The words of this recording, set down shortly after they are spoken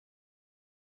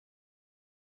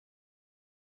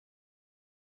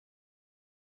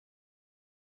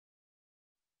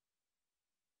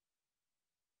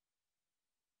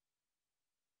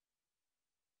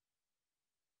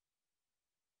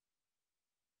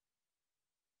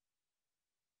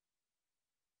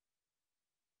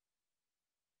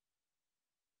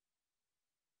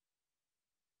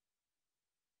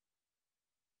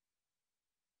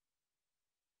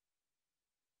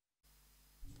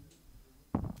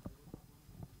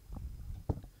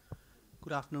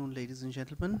Good afternoon, ladies and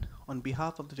gentlemen. On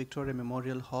behalf of the Victoria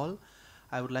Memorial Hall,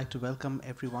 I would like to welcome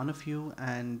every one of you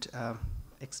and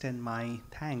extend my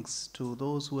thanks to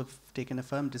those who have taken a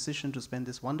firm decision to spend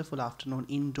this wonderful afternoon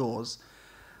indoors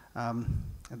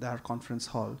at our conference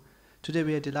hall. Today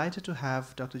we are delighted to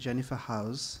have Dr. Jennifer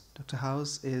Howes. Dr.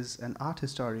 Howes is an art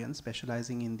historian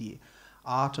specializing in the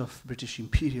art of British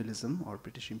imperialism or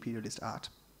British imperialist art.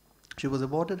 She was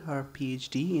awarded her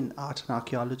PhD in Art and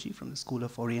Archaeology from the School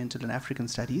of Oriental and African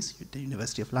Studies at the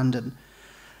University of London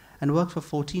and worked for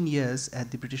 14 years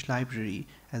at the British Library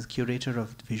as curator of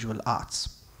visual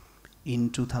arts. In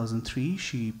 2003,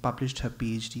 she published her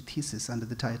PhD thesis under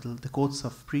the title The Courts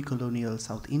of Pre-Colonial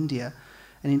South India,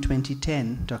 and in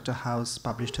 2010, Dr. Howes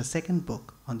published her second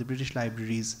book on the British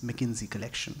Library's Mackenzie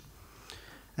collection.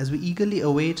 As we eagerly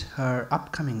await her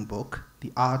upcoming book,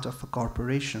 The Art of a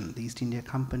Corporation, the East India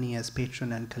Company as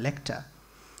Patron and Collector,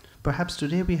 perhaps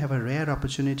today we have a rare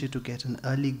opportunity to get an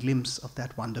early glimpse of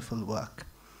that wonderful work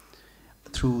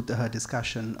through her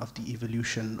discussion of the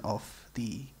evolution of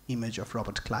the image of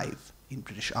Robert Clive in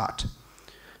British art.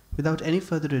 Without any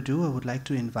further ado, I would like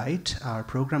to invite our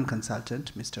program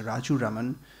consultant, Mr. Raju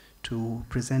Raman, to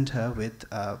present her with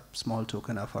a small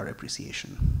token of our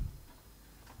appreciation.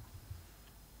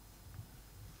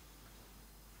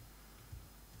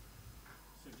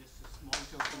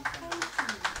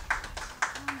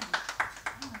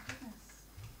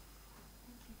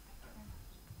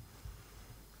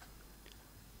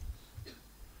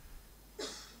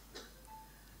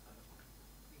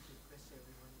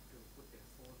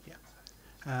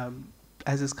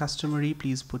 As is customary,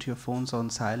 please put your phones on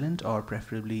silent or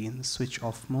preferably in switch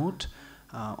off mode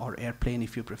or airplane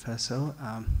if you prefer so.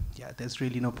 Yeah, there's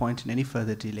really no point in any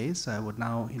further delays. So I would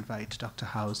now invite Dr.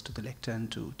 Howes to the lectern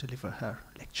to deliver her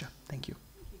lecture. Thank you.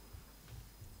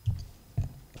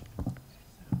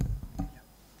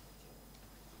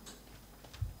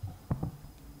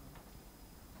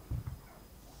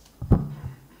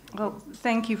 Well,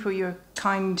 thank you for your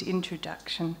kind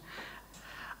introduction.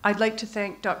 I'd like to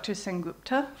thank Dr.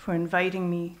 Sengupta for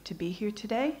inviting me to be here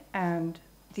today, and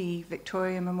the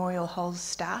Victoria Memorial Hall's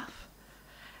staff,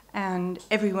 and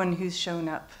everyone who's shown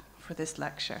up for this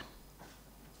lecture.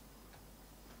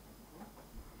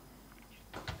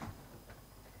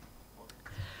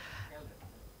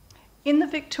 In the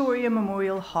Victoria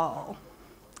Memorial Hall,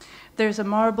 there's a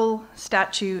marble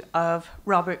statue of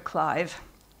Robert Clive.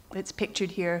 It's pictured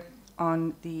here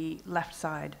on the left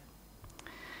side.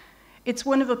 It's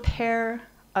one of a pair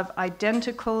of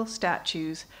identical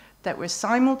statues that were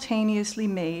simultaneously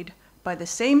made by the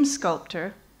same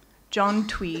sculptor, John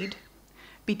Tweed,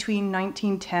 between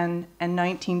 1910 and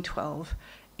 1912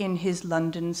 in his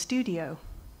London studio.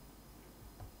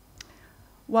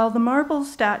 While the marble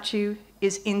statue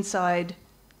is inside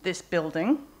this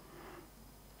building,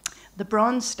 the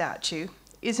bronze statue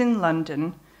is in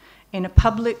London in a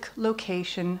public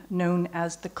location known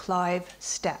as the Clive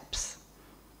Steps.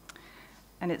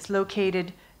 And it's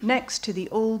located next to the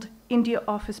old India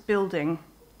Office building,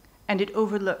 and it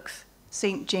overlooks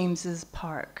St. James's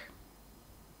Park.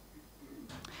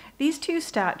 These two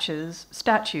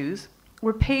statues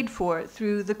were paid for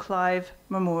through the Clive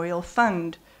Memorial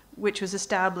Fund, which was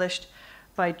established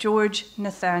by George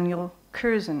Nathaniel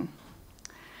Curzon.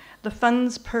 The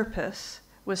fund's purpose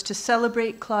was to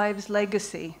celebrate Clive's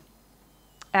legacy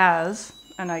as,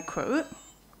 and I quote,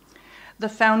 "the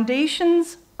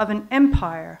foundations of an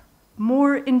empire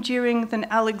more enduring than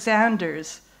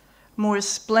Alexander's, more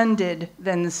splendid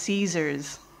than the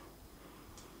Caesar's."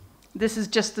 This is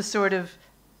just the sort of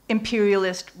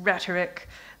imperialist rhetoric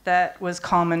that was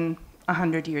common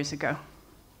 100 years ago.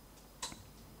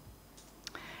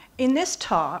 In this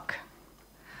talk,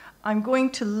 I'm going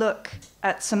to look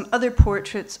at some other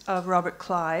portraits of Robert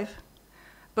Clive,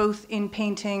 both in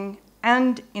painting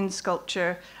and in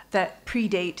sculpture, that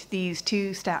predate these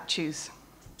two statues.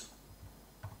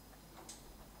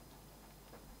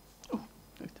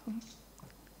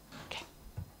 Okay,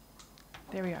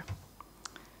 there we are.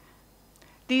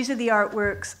 These are the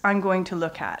artworks I'm going to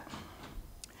look at.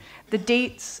 The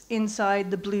dates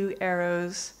inside the blue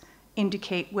arrows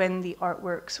indicate when the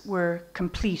artworks were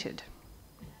completed.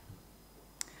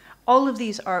 All of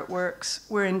these artworks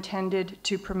were intended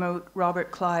to promote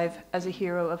Robert Clive as a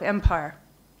hero of empire.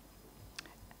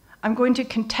 I'm going to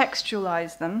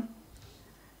contextualize them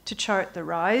to chart the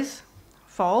rise,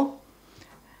 fall,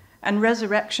 and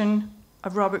resurrection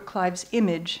of Robert Clive's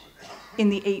image in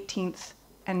the 18th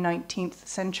and 19th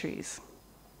centuries.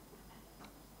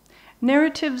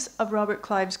 Narratives of Robert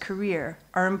Clive's career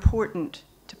are important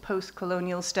to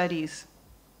post-colonial studies.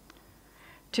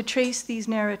 To trace these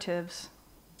narratives,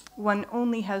 one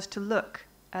only has to look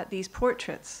at these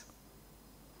portraits.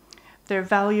 They're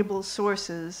valuable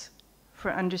sources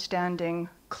for understanding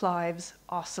Clive's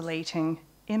oscillating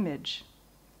image.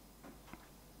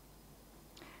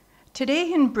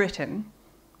 Today in Britain,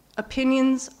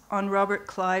 opinions on Robert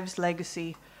Clive's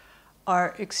legacy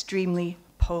are extremely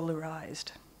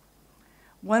polarized.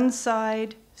 One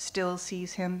side still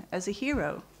sees him as a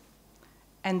hero,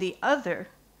 and the other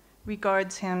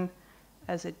regards him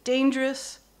as a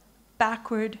dangerous,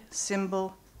 backward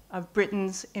symbol of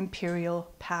Britain's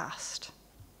imperial past.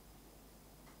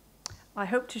 I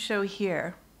hope to show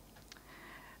here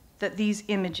that these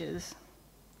images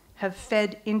have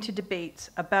fed into debates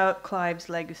about Clive's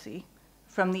legacy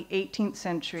from the 18th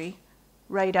century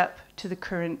right up to the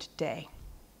current day.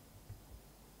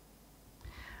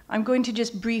 I'm going to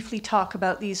just briefly talk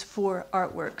about these 4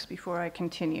 artworks before I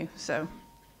continue. So,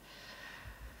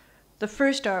 the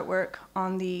first artwork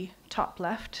on the top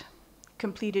left,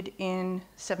 completed in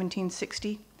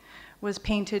 1760, was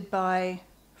painted by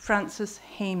Francis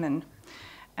Hayman,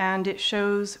 and it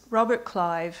shows Robert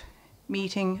Clive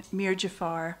meeting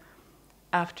𝘰𝘰𝘪𝘵𝘰𝑗afar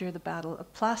after the Battle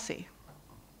of Plassey.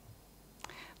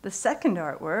 The second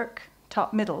artwork,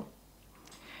 top middle,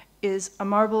 is a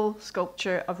marble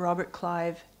sculpture of Robert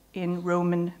Clive in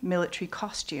Roman military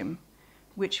costume,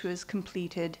 which was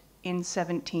completed in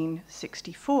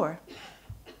 1764.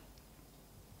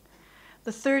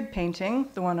 The third painting,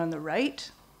 the one on the right,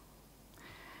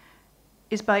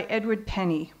 is by Edward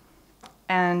Penny,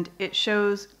 and it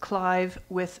shows Clive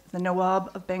with the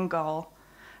Nawab of Bengal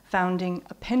founding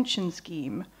a pension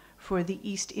scheme for the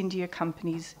East India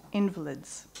Company's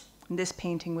invalids. And this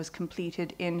painting was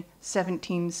completed in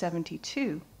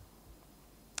 1772.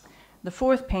 The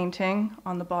fourth painting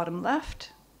on the bottom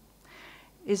left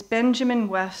is Benjamin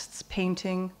West's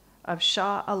painting of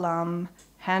Shah Alam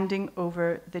handing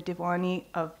over the Diwani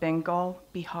of Bengal,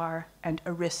 Bihar, and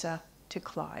Orissa to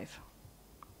Clive.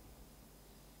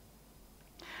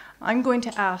 I'm going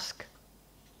to ask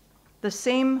the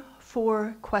same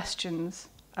 4 questions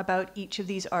about each of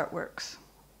these artworks.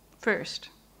 First,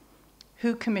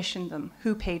 who commissioned them?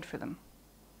 Who paid for them?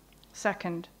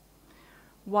 Second,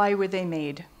 why were they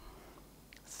made?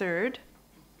 Third,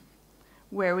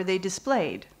 where were they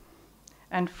displayed?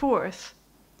 And fourth,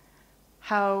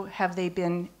 how have they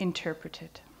been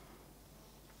interpreted?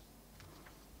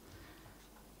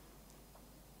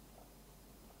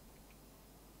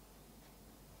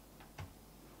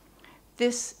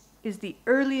 This is the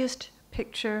earliest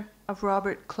picture of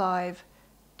Robert Clive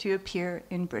to appear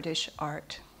in British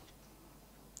art,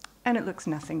 and it looks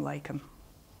nothing like him.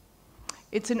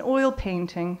 It's an oil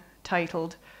painting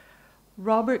titled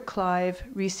Robert Clive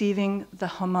Receiving the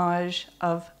Homage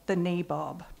of the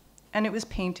Nabob, and it was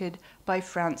painted by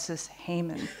Francis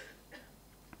Hayman.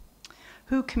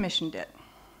 Who commissioned it?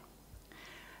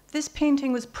 This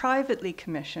painting was privately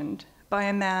commissioned by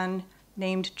a man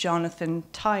named Jonathan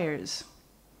Tyers.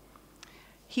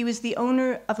 He was the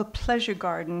owner of a pleasure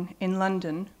garden in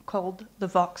London called the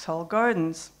Vauxhall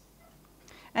Gardens,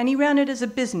 and he ran it as a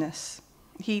business.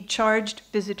 He charged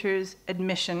visitors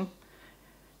admission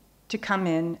to come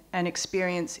in and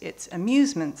experience its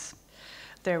amusements.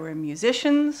 There were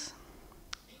musicians,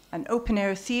 an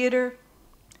open-air theater,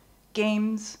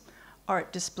 games,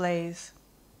 art displays,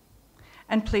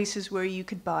 and places where you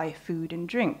could buy food and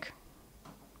drink.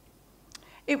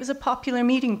 It was a popular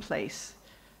meeting place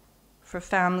for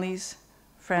families,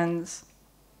 friends,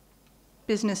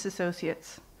 business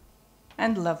associates,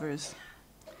 and lovers.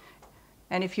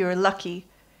 And if you were lucky,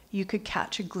 you could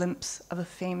catch a glimpse of a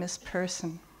famous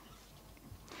person.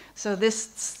 So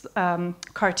this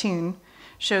cartoon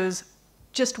shows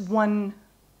just one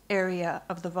area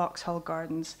of the Vauxhall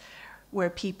Gardens where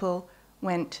people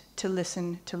went to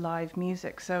listen to live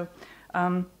music. So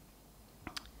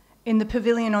in the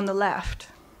pavilion on the left,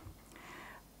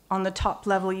 on the top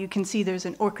level, you can see there's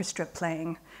an orchestra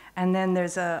playing, and then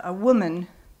there's a woman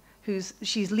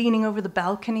she's leaning over the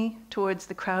balcony towards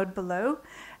the crowd below,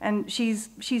 and she's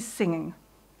singing.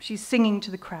 She's singing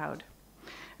to the crowd.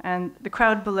 And the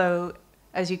crowd below,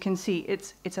 as you can see,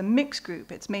 it's a mixed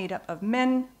group. It's made up of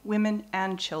men, women,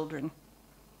 and children.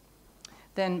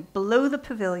 Then below the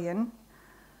pavilion,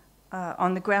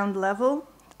 on the ground level,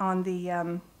 on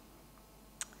the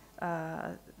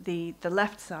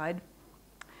left side,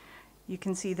 you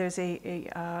can see there's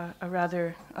a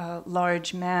rather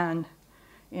large man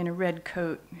in a red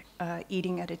coat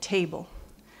eating at a table.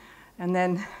 And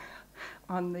then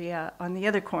on the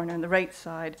other corner, on the right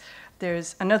side,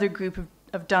 there's another group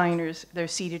of diners. They're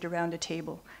seated around a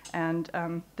table. And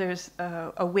there's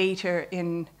a waiter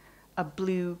in a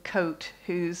blue coat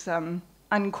who's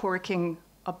uncorking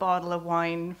a bottle of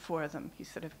wine for them. He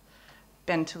sort of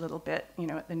bent a little bit,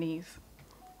 at the knees.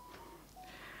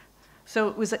 So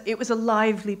it was a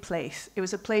lively place. It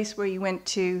was a place where you went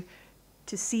to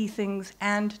see things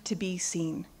and to be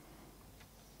seen.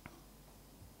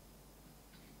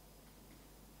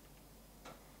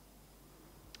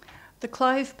 The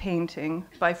Clive painting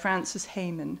by Francis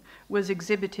Hayman was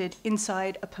exhibited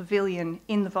inside a pavilion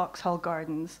in the Vauxhall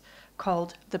Gardens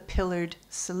called the Pillared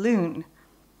Saloon.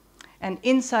 And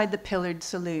inside the Pillared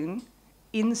Saloon,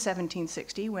 in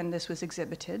 1760, when this was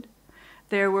exhibited,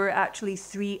 there were actually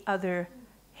 3 other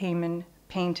Hayman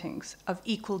paintings of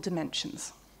equal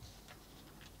dimensions.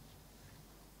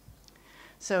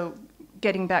 So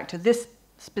getting back to this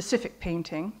specific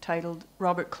painting, titled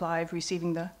Robert Clive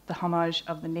Receiving the Homage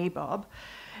of the Nabob,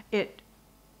 it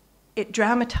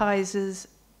dramatizes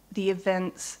the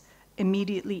events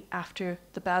immediately after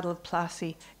the Battle of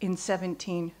Plassey in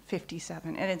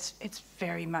 1757, and it's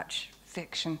very much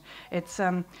fiction. It's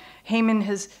Hayman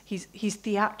he's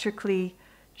theatrically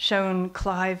shown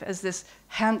Clive as this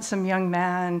handsome young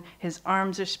man. His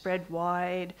arms are spread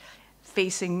wide,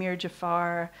 facing Mir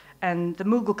Jafar, and the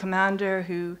Mughal commander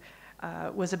who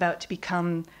was about to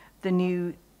become the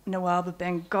new Nawab of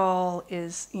Bengal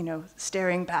is,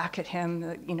 staring back at him,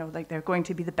 like they're going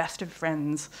to be the best of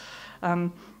friends.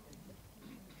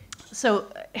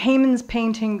 So Hayman's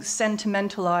painting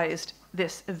sentimentalized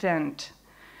this event.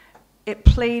 It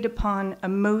played upon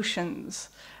emotions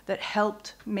that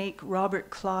helped make Robert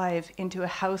Clive into a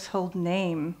household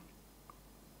name.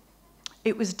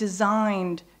 It was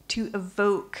designed to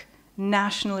evoke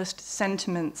nationalist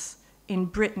sentiments in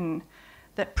Britain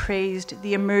that praised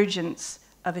the emergence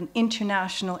of an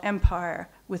international empire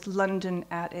with London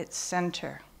at its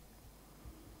center.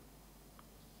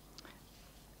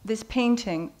 This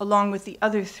painting, along with the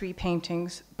other 3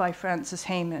 paintings by Francis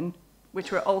Hayman,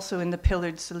 which were also in the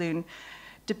Pillared Saloon,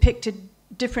 depicted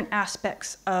different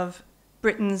aspects of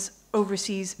Britain's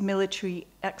overseas military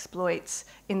exploits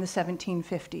in the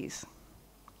 1750s.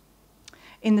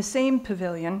 In the same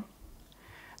pavilion,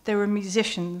 there were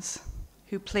musicians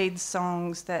who played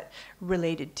songs that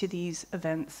related to these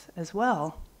events as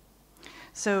well.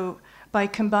 So by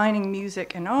combining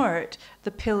music and art,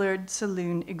 the Pillared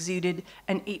Saloon exuded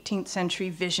an 18th century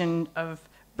vision of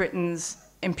Britain's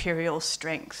imperial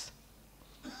strength.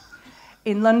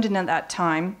 In London at that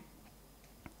time,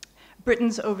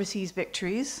 Britain's overseas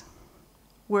victories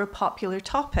were a popular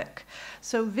topic.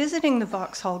 So visiting the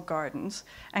Vauxhall Gardens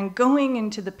and going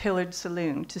into the Pillared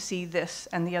Saloon to see this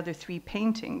and the other 3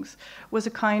 paintings was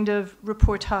a kind of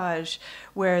reportage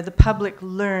where the public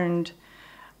learned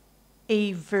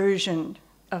a version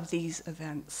of these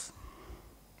events.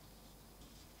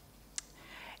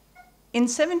 In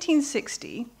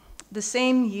 1760, the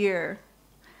same year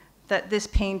that this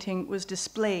painting was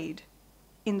displayed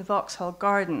in the Vauxhall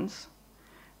Gardens,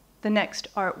 the next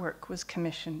artwork was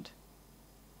commissioned.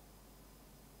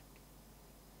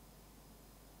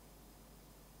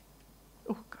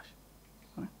 Oh,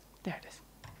 gosh. There it is.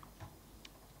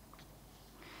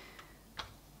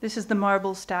 This is the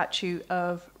marble statue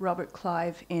of Robert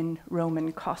Clive in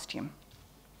Roman costume.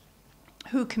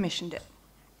 Who commissioned it?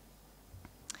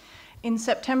 In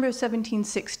September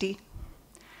 1760,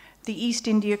 the East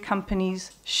India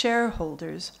Company's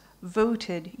shareholders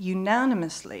voted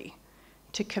unanimously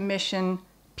to commission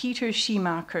Peter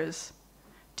Schumacher's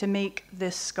to make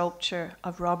this sculpture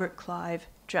of Robert Clive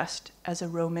dressed as a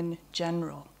Roman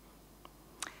general.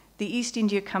 The East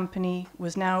India Company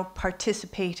was now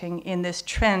participating in this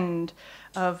trend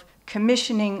of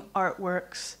commissioning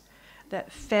artworks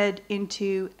that fed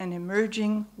into an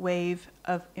emerging wave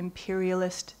of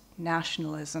imperialist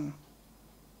nationalism.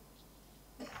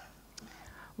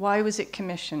 Why was it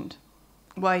commissioned?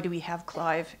 Why do we have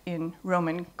Clive in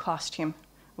Roman costume?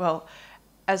 Well,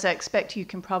 as I expect you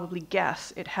can probably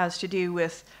guess, it has to do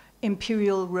with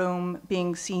imperial Rome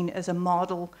being seen as a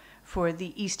model for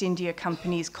the East India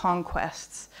Company's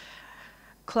conquests.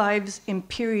 Clive's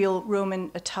imperial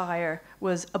Roman attire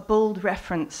was a bold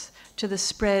reference to the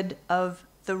spread of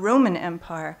the Roman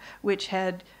Empire, which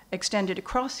had extended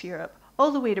across Europe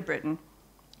all the way to Britain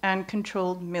and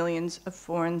controlled millions of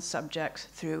foreign subjects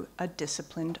through a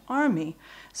disciplined army.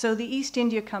 So the East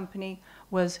India Company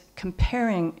was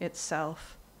comparing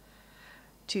itself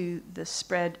to the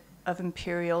spread of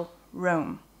imperial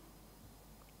Rome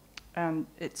and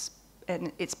its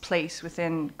place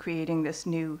within creating this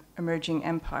new emerging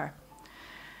empire.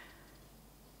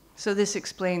 So this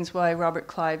explains why Robert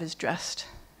Clive is dressed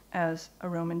as a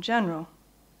Roman general.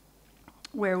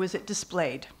 Where was it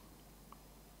displayed?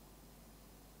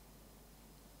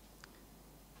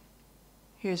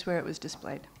 Here's where it was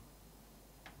displayed.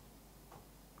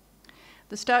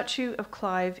 the statue of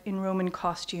Clive in Roman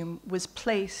costume was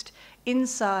placed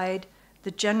inside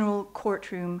the general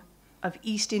courtroom of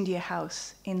East India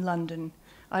House in London.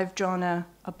 I've drawn a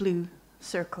blue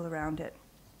circle around it.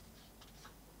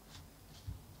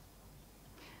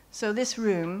 So this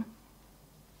room,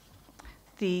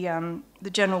 the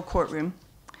general courtroom,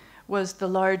 was the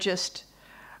largest,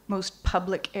 most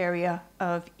public area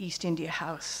of East India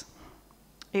House.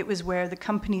 It was where the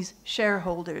company's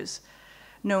shareholders,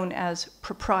 known as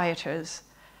proprietors,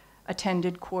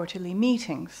 attended quarterly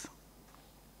meetings.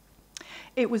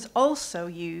 It was also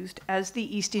used as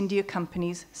the East India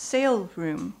Company's sale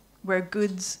room, where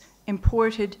goods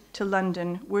imported to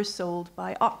London were sold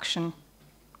by auction.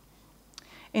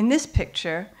 In this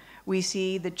picture, we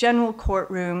see the general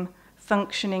courtroom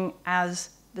functioning as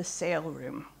the sale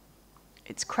room.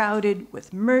 It's crowded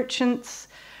with merchants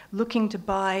looking to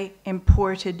buy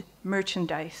imported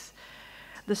merchandise.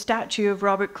 The statue of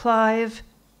Robert Clive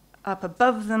up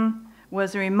above them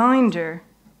was a reminder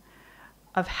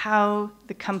of how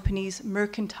the company's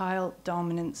mercantile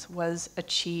dominance was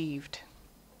achieved.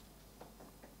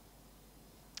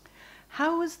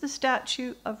 How was the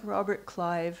statue of Robert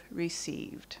Clive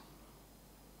received?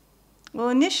 Well,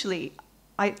 initially,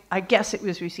 I guess it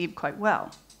was received quite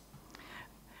well.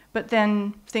 But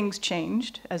then things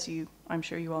changed, as I'm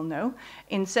sure you all know.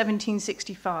 In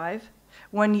 1765,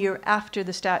 1 year after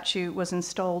the statue was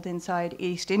installed inside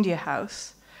East India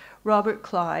House, Robert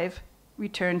Clive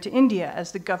returned to India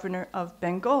as the governor of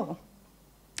Bengal.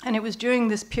 And it was during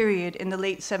this period in the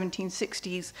late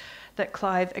 1760s that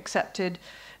Clive accepted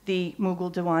the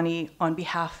Mughal Diwani on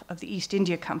behalf of the East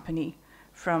India Company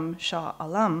from Shah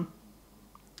Alam.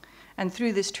 And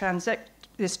through this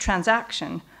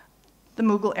transaction, the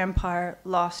Mughal Empire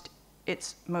lost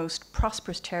its most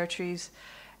prosperous territories,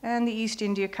 and the East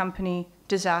India Company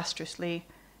disastrously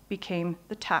became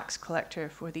the tax collector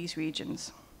for these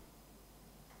regions.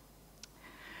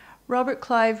 Robert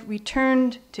Clive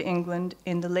returned to England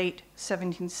in the late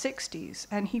 1760s,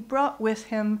 and he brought with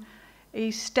him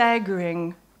a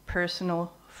staggering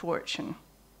personal fortune.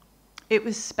 It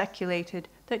was speculated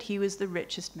that he was the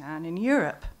richest man in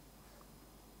Europe.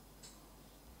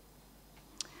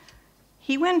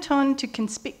 He went on to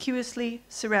conspicuously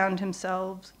surround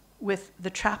himself with the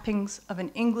trappings of an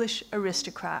English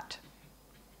aristocrat.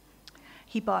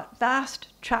 He bought vast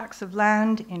tracts of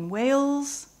land in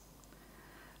Wales,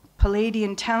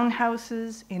 Palladian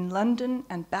townhouses in London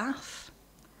and Bath,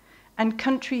 and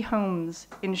country homes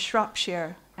in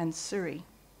Shropshire and Surrey.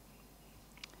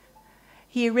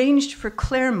 He arranged for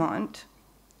Claremont,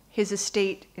 his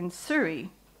estate in Surrey,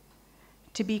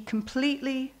 to be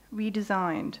completely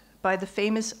redesigned by the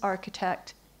famous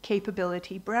architect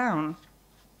Capability Brown.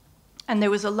 And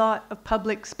there was a lot of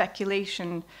public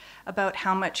speculation about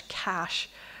how much cash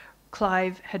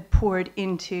Clive had poured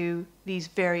into these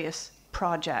various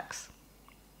projects.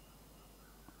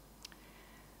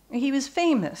 He was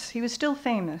famous, he was still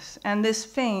famous, and this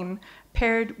fame,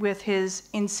 paired with his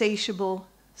insatiable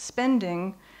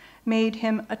spending, made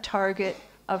him a target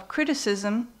of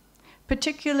criticism,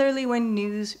 particularly when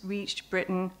news reached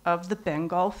Britain of the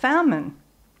Bengal famine.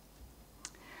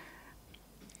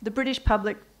 The British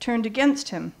public turned against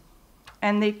him,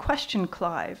 and they questioned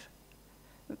Clive,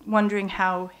 wondering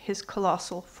how his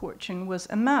colossal fortune was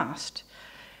amassed.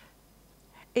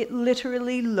 It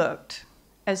literally looked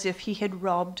as if he had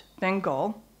robbed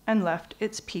Bengal and left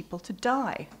its people to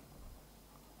die.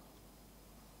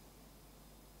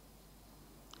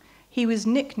 He was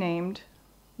nicknamed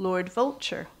Lord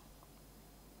Vulture,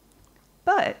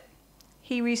 but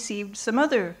he received some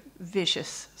other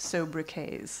vicious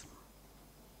sobriquets.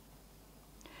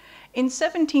 In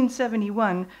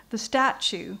 1771, the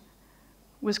statue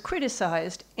was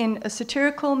criticized in a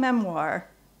satirical memoir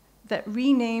that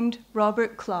renamed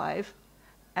Robert Clive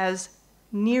as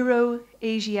Nero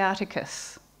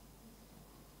Asiaticus.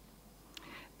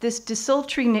 This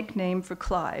desultory nickname for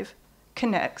Clive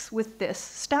connects with this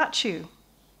statue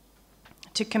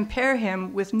to compare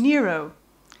him with Nero,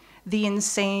 the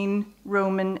insane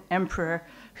Roman emperor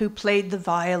who played the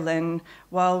violin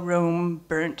while Rome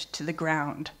burnt to the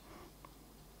ground.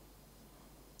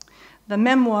 The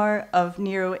memoir of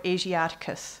Nero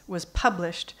Asiaticus was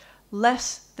published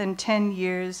less than 10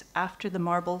 years after the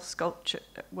marble sculpture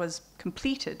was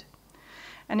completed,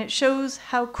 and it shows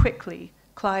how quickly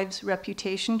Clive's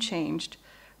reputation changed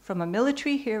from a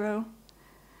military hero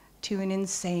to an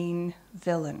insane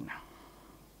villain.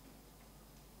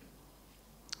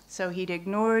 So he'd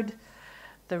ignored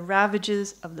the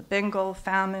ravages of the Bengal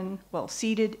famine while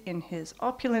seated in his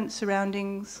opulent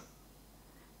surroundings,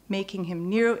 making him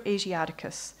Nero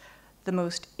Asiaticus, the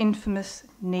most infamous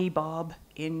nabob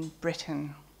in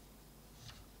Britain.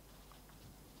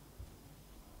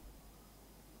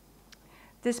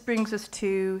 This brings us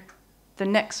to the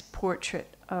next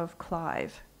portrait of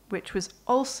Clive, which was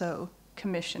also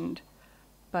commissioned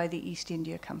by the East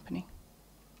India Company.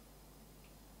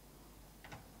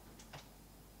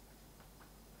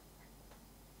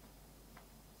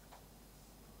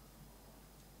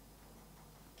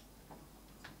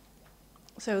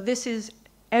 So this is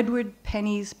Edward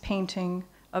Penny's painting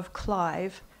of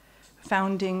Clive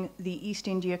founding the East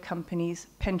India Company's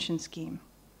pension scheme.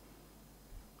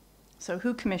 So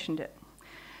who commissioned it?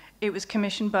 It was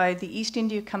commissioned by the East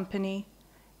India Company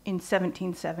in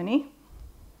 1770,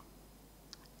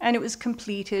 and it was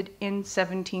completed in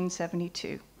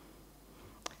 1772.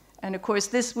 And of course,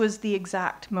 this was the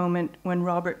exact moment when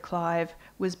Robert Clive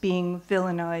was being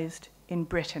villainized in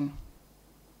Britain.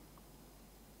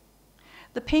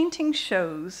 The painting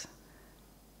shows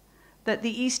that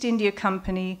the East India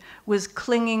Company was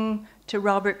clinging to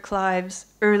Robert Clive's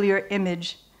earlier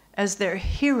image as their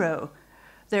hero,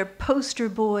 their poster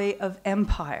boy of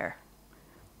empire.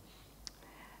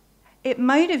 It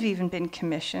might have even been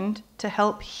commissioned to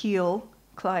help heal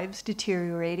Clive's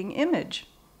deteriorating image.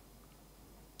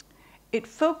 It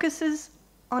focuses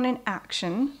on an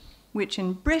action which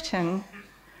in Britain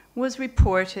was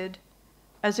reported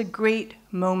as a great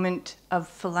moment of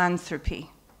philanthropy,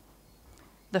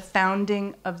 the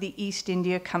founding of the East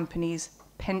India Company's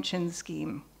pension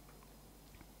scheme.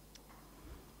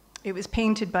 It was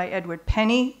painted by Edward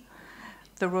Penny,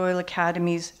 the Royal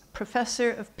Academy's professor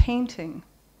of painting,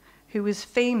 who was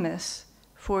famous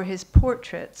for his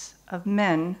portraits of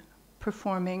men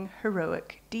performing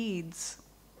heroic deeds.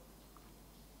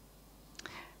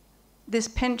 This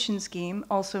pension scheme,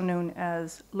 also known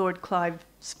as Lord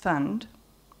Clive's Fund,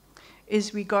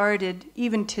 is regarded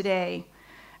even today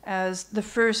as the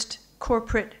first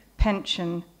corporate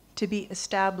pension to be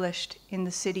established in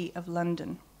the City of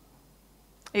London.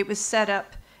 It was set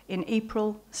up in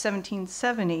April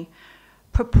 1770,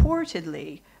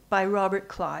 purportedly by Robert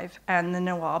Clive and the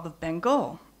Nawab of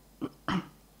Bengal.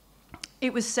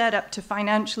 It was set up to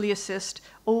financially assist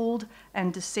old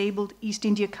and disabled East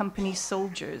India Company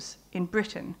soldiers in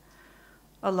Britain,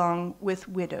 along with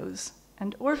widows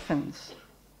and orphans.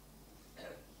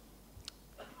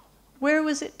 Where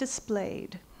was it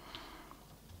displayed?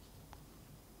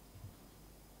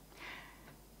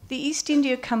 The East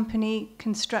India Company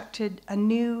constructed a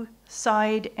new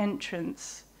side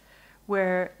entrance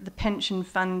where the pension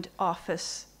fund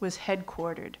office was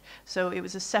headquartered. So it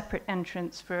was a separate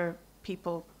entrance for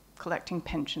people collecting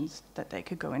pensions that they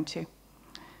could go into.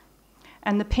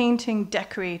 And the painting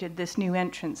decorated this new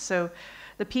entrance. So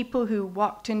the people who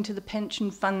walked into the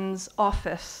pension fund's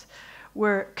office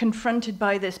were confronted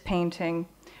by this painting,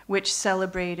 which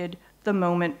celebrated the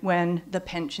moment when the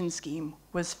pension scheme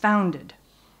was founded.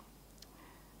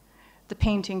 The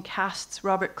painting casts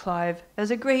Robert Clive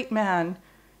as a great man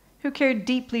who cared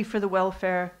deeply for the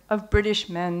welfare of British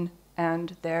men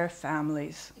and their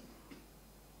families.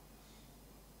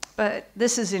 But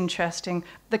this is interesting.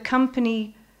 The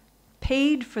company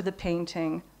paid for the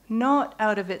painting not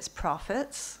out of its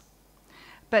profits,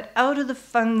 but out of the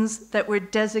funds that were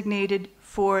designated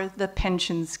for the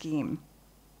pension scheme.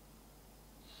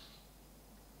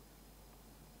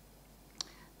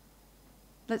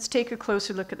 Let's take a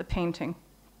closer look at the painting.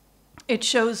 It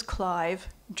shows Clive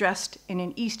dressed in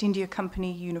an East India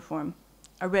Company uniform,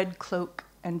 a red cloak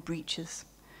and breeches,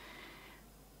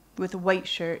 with a white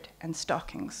shirt and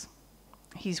stockings.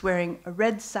 He's wearing a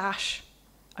red sash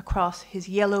across his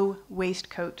yellow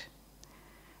waistcoat,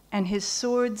 and his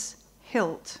sword's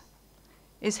hilt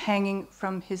is hanging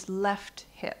from his left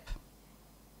hip.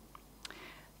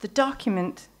 The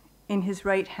document in his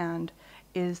right hand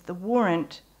is the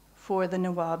warrant for the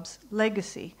Nawab's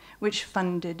legacy, which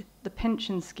funded the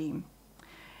pension scheme.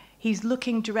 He's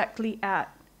looking directly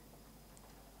at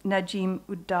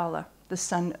𝘊𝘭𝘪𝘷𝘦, the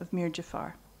son of Mir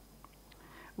Jafar,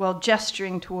 while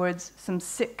gesturing towards some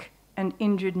sick and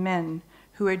injured men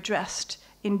who are dressed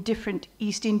in different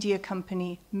East India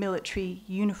Company military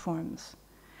uniforms.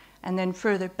 And then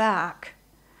further back,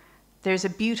 there's a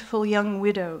beautiful young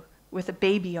widow with a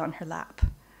baby on her lap,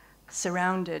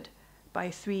 surrounded by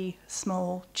 3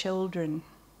 small children.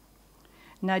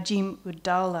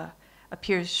 𝘊𝘭𝘪𝘷𝘦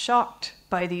appears shocked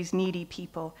by these needy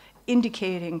people,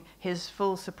 indicating his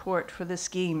full support for the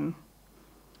scheme.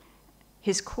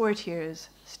 His courtiers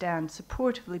stand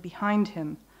supportively behind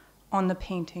him on the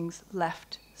painting's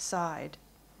left side.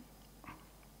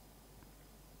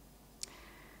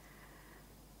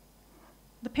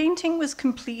 The painting was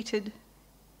completed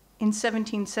in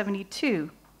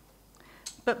 1772,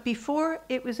 But before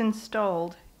it was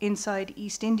installed inside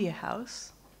East India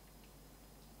House,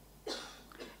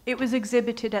 it was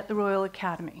exhibited at the Royal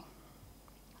Academy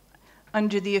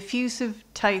under the effusive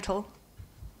title,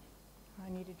 I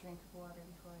need a drink of water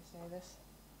before I say this,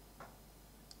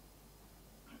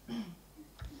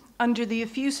 under the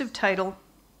effusive title,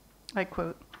 I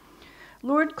quote,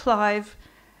 "Lord Clive,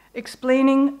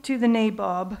 explaining to the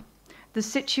Nabob the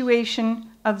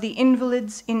situation of the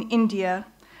invalids in India,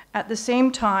 at the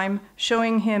same time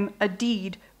showing him a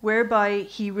deed whereby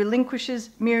he relinquishes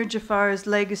Mir Jafar's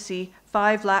legacy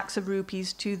 5 lakhs of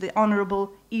rupees to the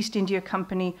Honourable East India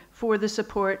Company for the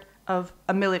support of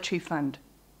a military fund."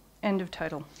 End of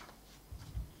title.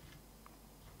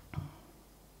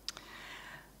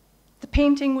 The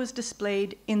painting was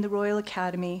displayed in the Royal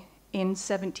Academy in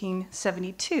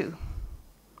 1772.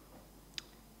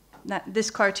 This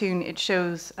cartoon, it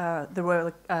shows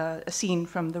a scene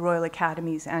from the Royal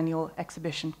Academy's annual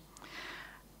exhibition.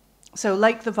 So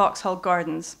like the Vauxhall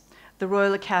Gardens, the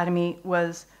Royal Academy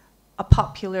was a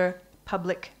popular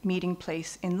public meeting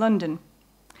place in London.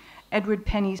 Edward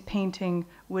Penny's painting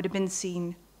would have been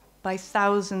seen by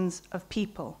thousands of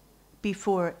people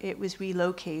before it was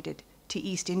relocated to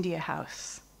East India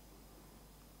House.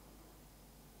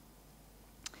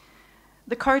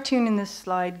 The cartoon in this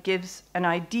slide gives an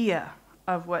idea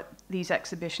of what these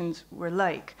exhibitions were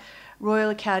like. Royal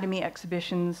Academy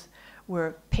exhibitions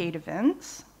were paid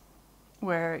events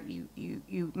where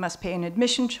you must pay an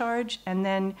admission charge, and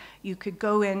then you could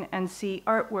go in and see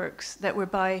artworks that were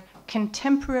by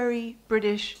contemporary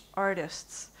British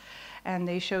artists. And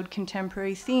they showed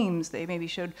contemporary themes. They maybe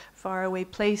showed faraway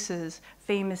places,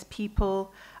 famous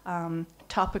people,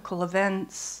 topical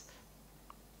events.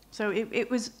 So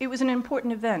it was an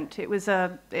important event. It was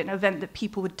an event that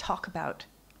people would talk about.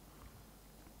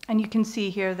 And you can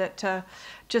see here that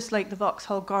just like the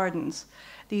Vauxhall Gardens,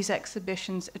 these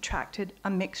exhibitions attracted a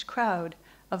mixed crowd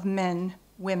of men,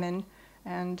 women,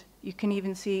 and you can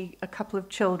even see a couple of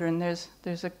children.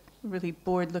 There's a really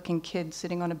bored-looking kid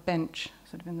sitting on a bench,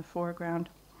 sort of in the foreground.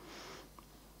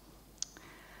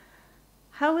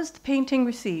 How was the painting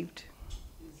received?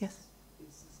 Yes?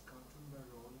 Is this cartoon by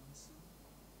Rawlinson?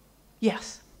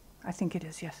 Yes, I think it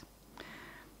is, yes.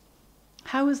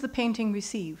 How was the painting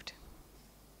received?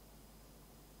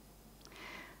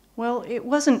 Well, it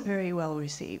wasn't very well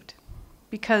received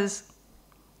because,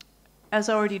 as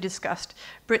already discussed,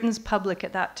 Britain's public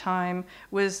at that time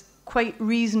was quite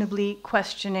reasonably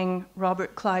questioning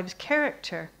Robert Clive's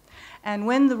character. And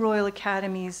when the Royal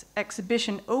Academy's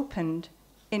exhibition opened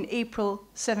in April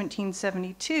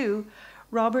 1772,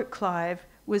 Robert Clive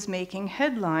was making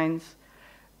headlines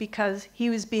because he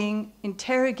was being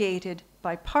interrogated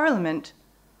by Parliament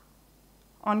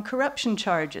on corruption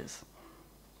charges.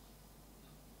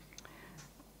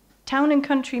 Town and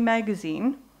Country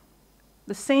magazine,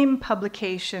 the same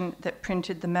publication that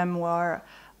printed the memoir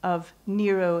of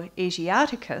Nero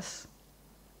Asiaticus,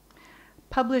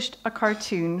 published a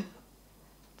cartoon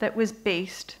that was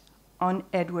based on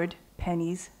Edward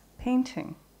Penny's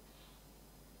painting.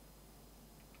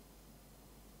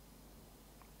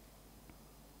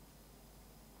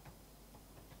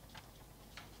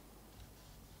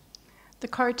 The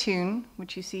cartoon,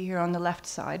 which you see here on the left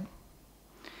side,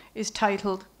 is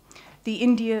titled "The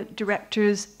India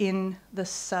Directors in the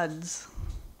Suds."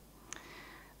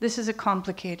 This is a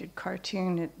complicated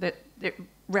cartoon that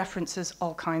references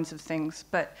all kinds of things,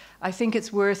 but I think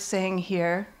it's worth saying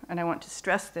here, and I want to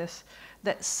stress this,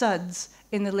 that suds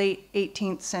in the late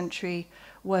 18th century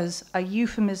was a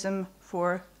euphemism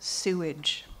for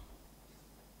sewage.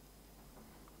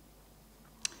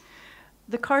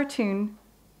 The cartoon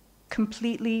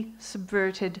completely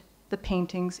subverted the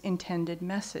painting's intended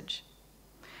message.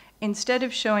 Instead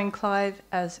of showing Clive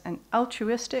as an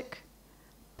altruistic,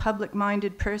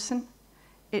 public-minded person,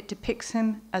 it depicts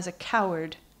him as a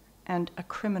coward and a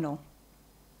criminal.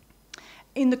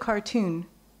 In the cartoon,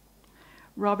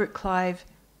 Robert Clive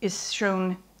is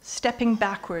shown stepping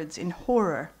backwards in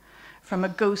horror from a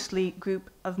ghostly group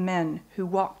of men who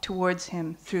walk towards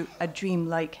him through a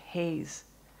dreamlike haze.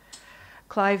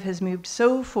 Clive has moved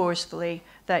so forcefully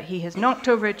that he has knocked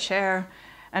over a chair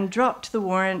and dropped the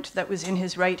warrant that was in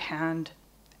his right hand.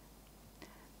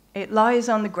 It lies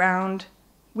on the ground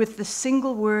with the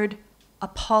single word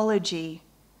 "apology"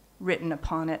 written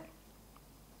upon it.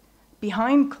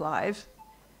 Behind Clive,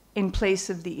 in place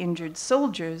of the injured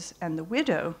soldiers and the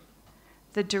widow,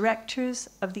 the directors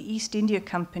of the East India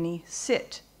Company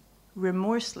sit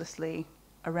remorselessly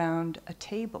around a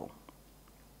table.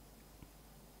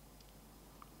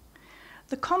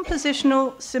 The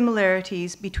compositional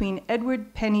similarities between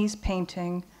Edward Penny's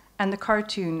painting and the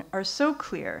cartoon are so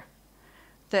clear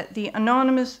that the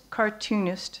anonymous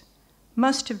cartoonist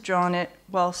must have drawn it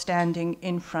while standing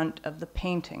in front of the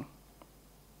painting.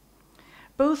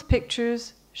 Both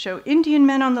pictures show Indian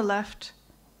men on the left,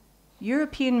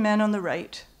 European men on the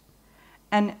right,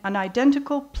 and an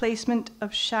identical placement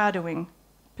of shadowing,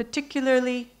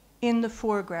 particularly in the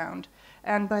foreground.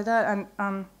 And by that,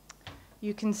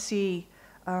 you can see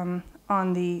on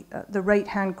the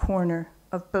right-hand corner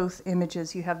of both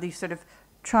images, you have these sort of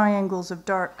triangles of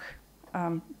dark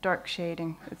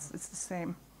shading. It's the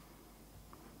same.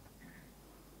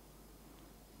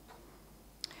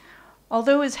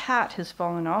 Although his hat has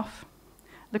fallen off,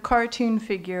 the cartoon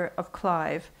figure of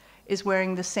Clive is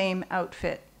wearing the same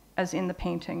outfit as in the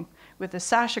painting, with a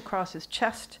sash across his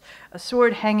chest, a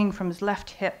sword hanging from his left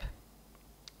hip.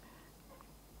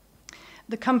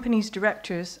 The company's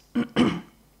directors,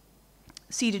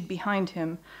 seated behind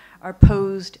him, are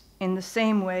posed in the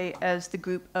same way as the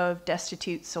group of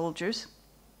destitute soldiers.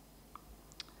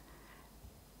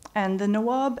 And the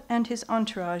Nawab and his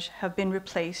entourage have been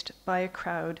replaced by a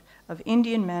crowd of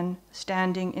Indian men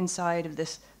standing inside of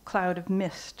this cloud of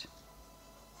mist.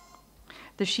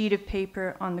 The sheet of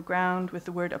paper on the ground with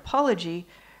the word apology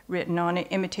written on it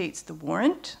imitates the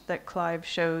warrant that Clive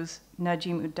shows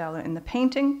𝘊𝘭𝘪𝘷𝘦 in the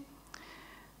painting.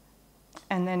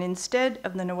 And then instead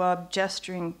of the Nawab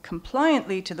gesturing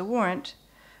compliantly to the warrant,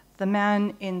 the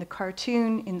man in the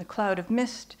cartoon in the cloud of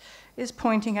mist is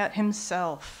pointing at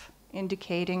himself,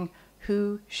 indicating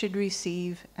who should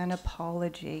receive an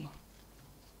apology.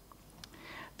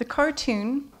 The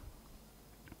cartoon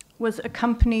was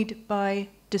accompanied by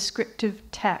descriptive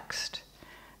text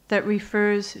that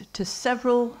refers to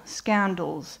several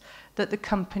scandals that the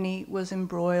company was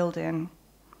embroiled in.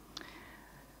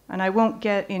 And I won't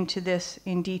get into this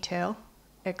in detail,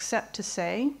 except to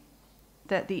say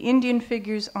that the Indian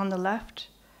figures on the left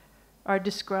are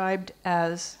described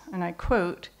as, and I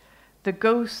quote, the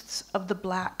ghosts of the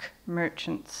black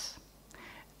merchants.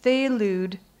 They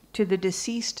allude to the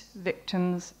deceased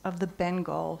victims of the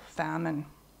Bengal famine.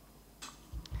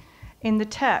 In the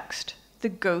text, the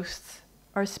ghosts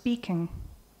are speaking.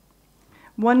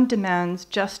 One demands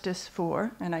justice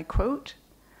for, and I quote,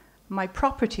 my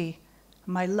property,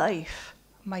 my life,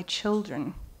 my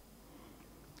children.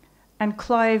 And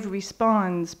Clive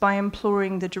responds by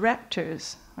imploring the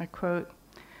directors, I quote,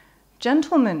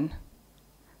 gentlemen,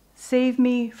 save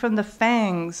me from the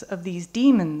fangs of these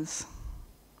demons.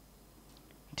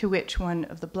 To which one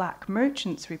of the black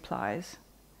merchants replies,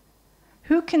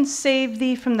 who can save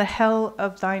thee from the hell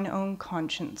of thine own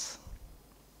conscience?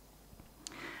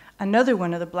 Another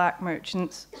one of the black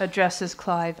merchants addresses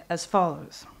Clive as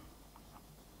follows.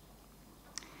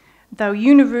 Thou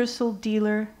universal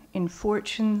dealer in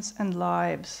fortunes and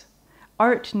lives,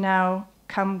 art now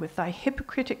come with thy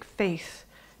hypocritic faith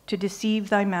to deceive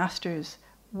thy masters,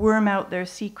 worm out their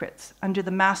secrets under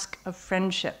the mask of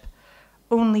friendship,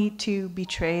 only to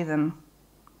betray them.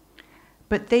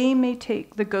 But they may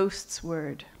take the ghost's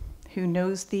word, who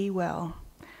knows thee well,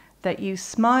 that you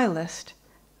smilest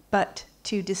but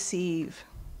to deceive.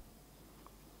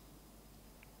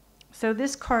 So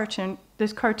this cartoon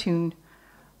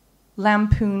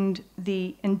lampooned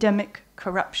the endemic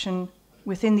corruption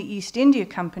within the East India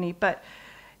Company, but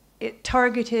it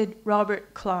targeted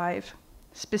Robert Clive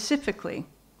specifically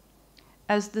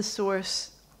as the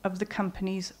source of the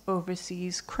company's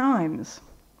overseas crimes.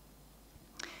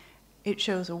 It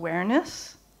shows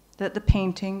awareness that the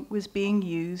painting was being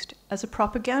used as a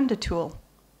propaganda tool.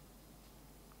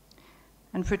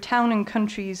 And for Town and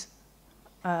Country's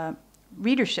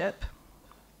readership,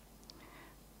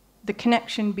 the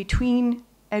connection between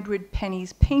Edward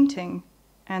Penny's painting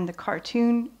and the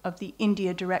cartoon of the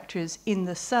India directors in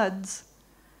the suds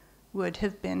would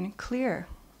have been clear.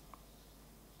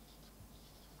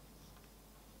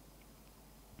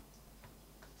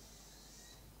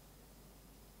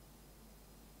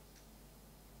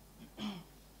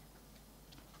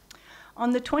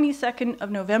 On the 22nd of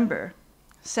November,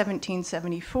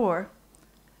 1774,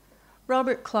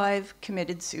 Robert Clive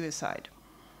committed suicide.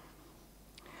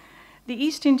 The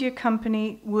East India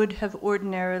Company would have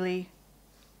ordinarily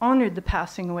honored the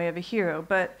passing away of a hero,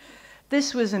 but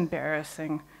this was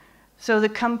embarrassing, so the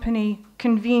company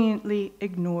conveniently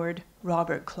ignored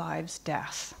Robert Clive's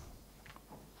death.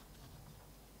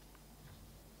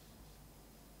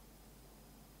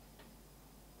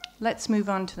 Let's move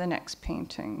on to the next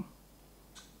painting.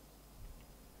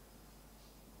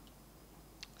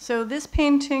 So this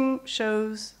painting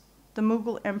shows the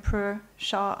Mughal Emperor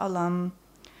Shah Alam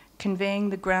conveying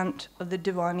the grant of the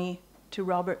Diwani to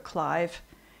Robert Clive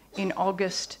in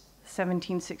August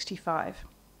 1765.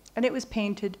 And it was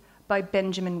painted by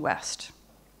Benjamin West.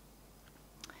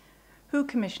 Who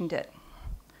commissioned it?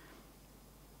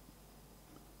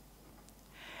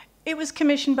 It was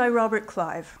commissioned by Robert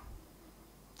Clive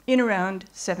in around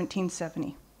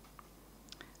 1770,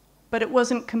 but it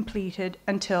wasn't completed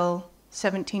until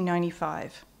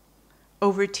 1795,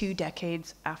 over 2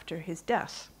 decades after his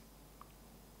death.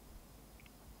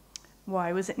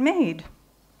 Why was it made?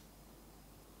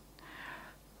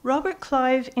 Robert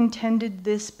Clive intended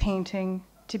this painting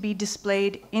to be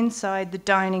displayed inside the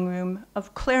dining room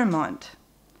of Claremont,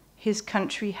 his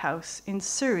country house in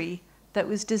Surrey that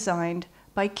was designed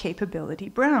by Capability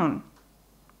Brown.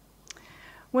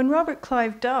 When Robert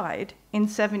Clive died in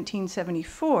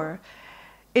 1774,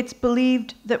 it's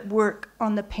believed that work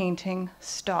on the painting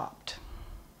stopped.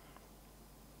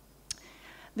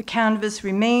 The canvas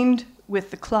remained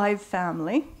with the Clive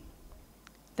family.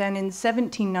 Then in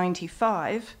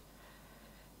 1795,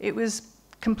 it was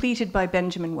completed by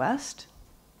Benjamin West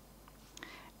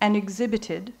and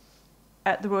exhibited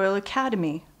at the Royal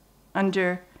Academy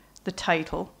under the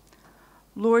title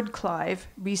Lord Clive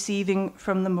Receiving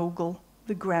from the Mogul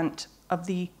the Grant of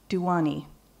the Diwanee.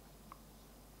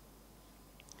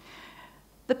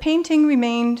 The painting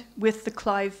remained with the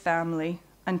Clive family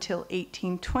until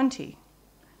 1820,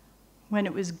 when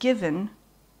it was given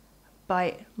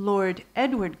by Lord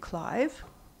Edward Clive,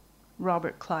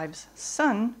 Robert Clive's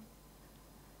son,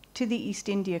 to the East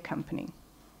India Company.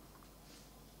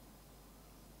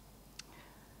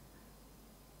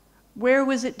 Where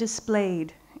was it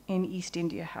displayed in East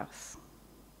India House?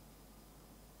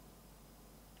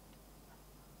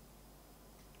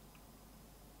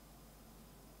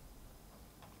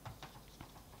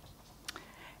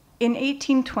 In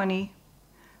 1820,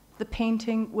 the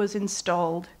painting was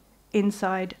installed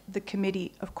inside the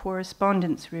Committee of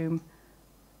Correspondence room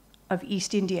of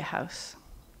East India House.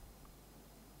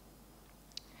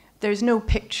 There's no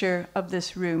picture of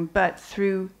this room, but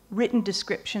through written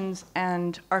descriptions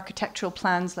and architectural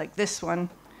plans like this one,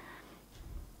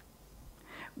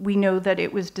 we know that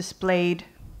it was displayed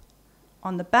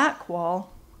on the back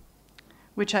wall,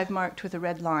 which I've marked with a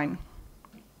red line.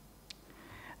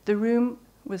 The room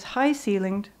was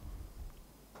high-ceilinged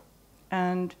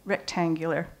and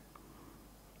rectangular,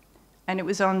 and it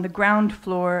was on the ground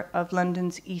floor of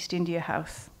London's East India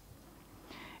House.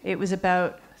 It was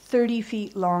about 30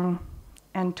 feet long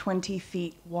and 20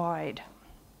 feet wide.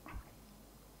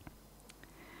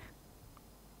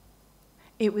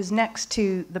 It was next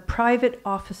to the private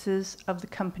offices of the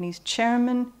company's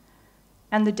chairman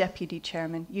and the deputy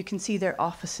chairman. You can see their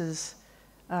offices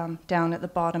down at the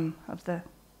bottom of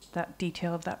that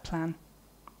detail of that plan.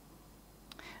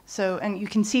 So, and you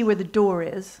can see where the door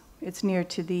is. It's near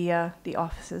to the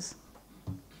offices.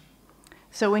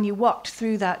 So when you walked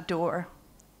through that door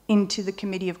into the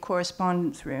Committee of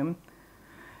Correspondence room,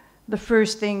 the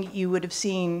first thing you would have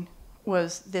seen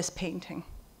was this painting.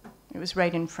 It was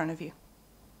right in front of you.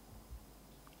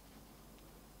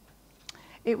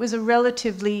 It was a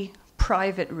relatively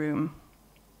private room.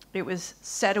 It was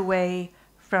set away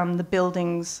from the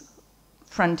building's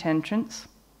front entrance.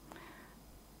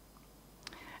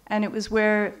 And it was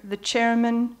where the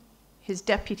chairman, his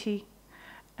deputy,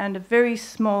 and a very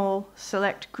small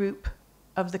select group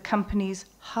of the company's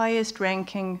highest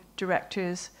ranking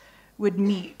directors would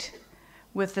meet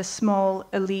with a small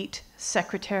elite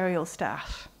secretarial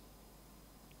staff.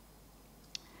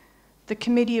 The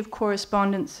Committee of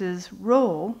Correspondence's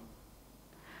role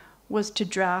was to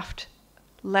draft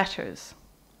letters,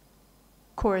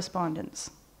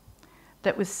 correspondence,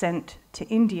 that was sent to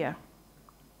India.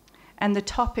 And the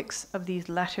topics of these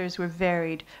letters were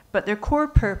varied, but their core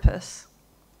purpose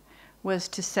was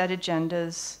to set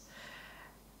agendas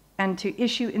and to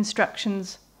issue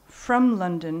instructions from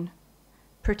London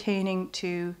pertaining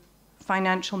to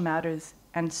financial matters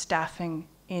and staffing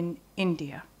in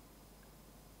India.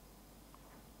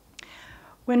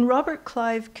 When Robert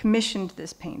Clive commissioned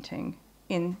this painting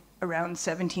in around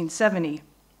 1770,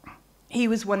 he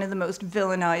was one of the most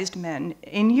villainized men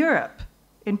in Europe,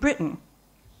 in Britain.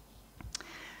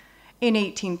 In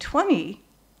 1820,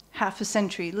 half a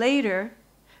century later,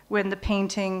 when the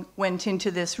painting went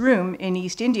into this room in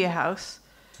East India House,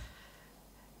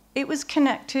 it was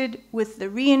connected with the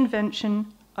reinvention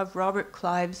of Robert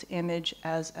Clive's image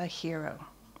as a hero.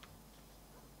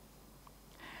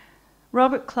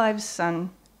 Robert Clive's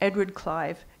son, Edward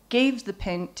Clive, gave the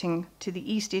painting to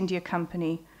the East India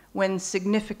Company when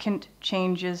significant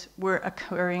changes were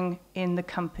occurring in the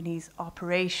company's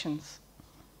operations.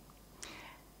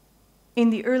 In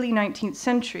the early 19th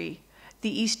century, the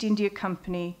East India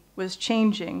Company was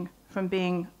changing from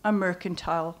being a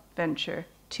mercantile venture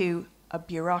to a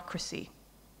bureaucracy.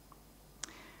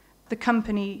 The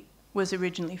company was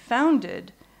originally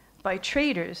founded by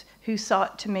traders who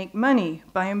sought to make money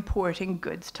by importing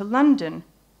goods to London.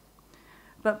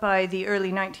 But by the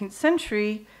early 19th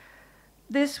century,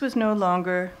 this was no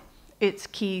longer its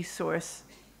key source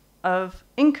of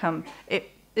income.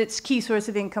 Its key source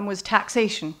of income was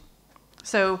taxation.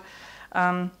 So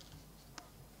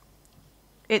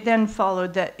it then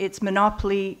followed that its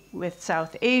monopoly with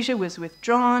South Asia was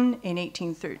withdrawn in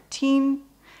 1813.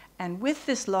 And with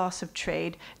this loss of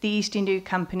trade, the East India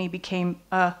Company became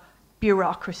a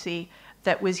bureaucracy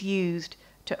that was used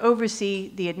to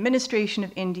oversee the administration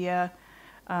of India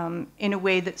in a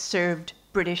way that served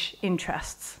British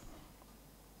interests.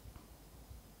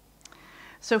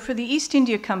 So for the East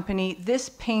India Company, this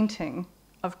painting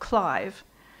of Clive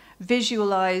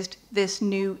visualized this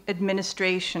new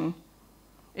administration.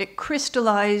 It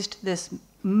crystallized this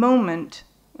moment,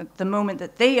 the moment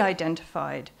that they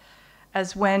identified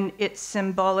as when it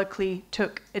symbolically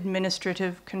took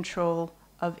administrative control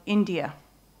of India.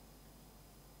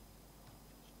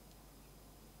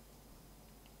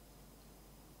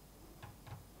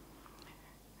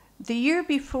 The year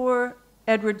before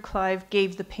Edward Clive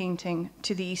gave the painting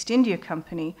to the East India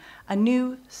Company, a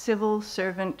new civil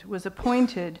servant was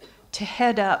appointed to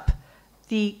head up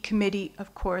the Committee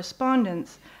of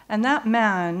Correspondence, and that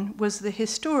man was the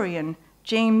historian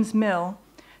James Mill,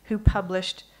 who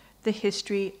published The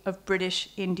History of British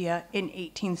India in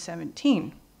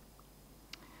 1817.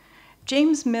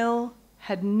 James Mill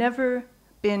had never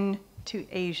been to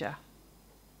Asia,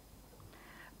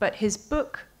 but his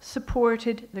book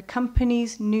supported the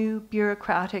company's new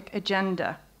bureaucratic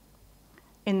agenda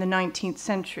in the 19th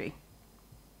century.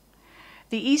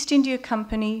 The East India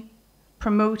Company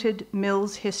promoted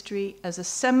Mill's history as a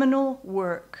seminal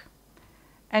work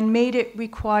and made it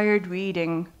required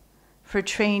reading for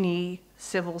trainee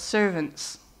civil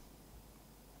servants.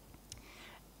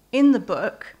 In the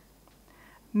book,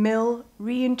 Mill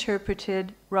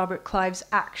reinterpreted Robert Clive's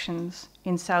actions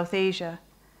in South Asia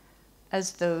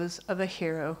as those of a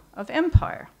hero of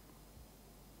empire.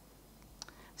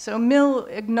 So Mill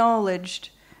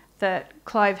acknowledged that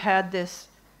Clive had this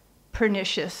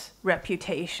pernicious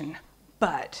reputation,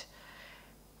 but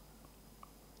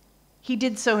he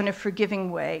did so in a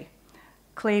forgiving way,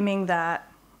 claiming that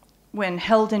when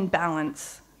held in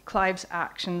balance, Clive's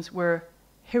actions were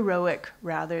heroic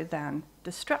rather than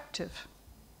destructive.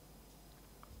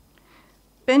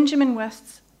 Benjamin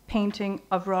West's painting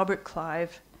of Robert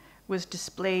Clive was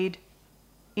displayed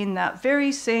in that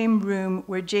very same room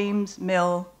where James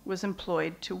Mill was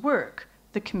employed to work,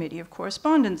 the Committee of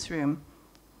Correspondence room.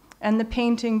 And the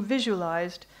painting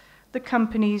visualized the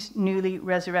company's newly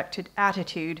resurrected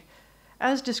attitude,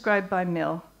 as described by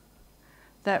Mill,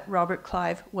 that Robert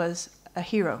Clive was a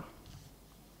hero.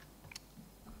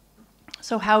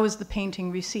 So how was the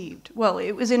painting received? Well,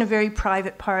 it was in a very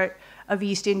private part of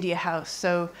East India House,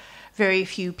 so very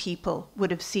few people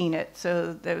would have seen it,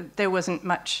 so there wasn't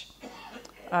much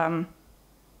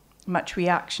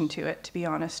reaction to it, to be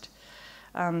honest.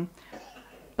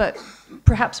 But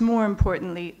perhaps more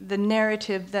importantly, the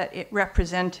narrative that it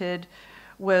represented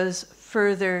was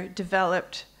further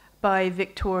developed by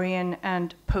Victorian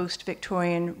and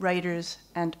post-Victorian writers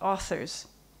and authors.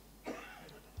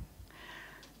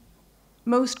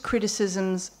 Most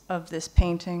criticisms of this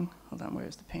painting, hold on, where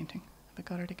is the painting? Have I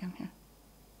got it again here?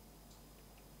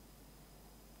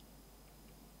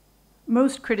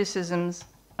 Most criticisms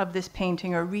of this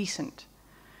painting are recent.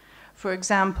 For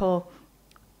example,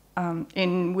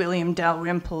 in William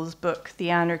Dalrymple's book, The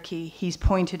Anarchy, he's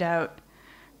pointed out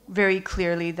very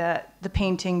clearly that the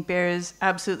painting bears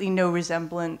absolutely no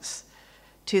resemblance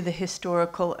to the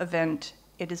historical event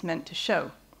it is meant to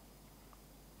show.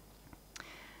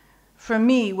 For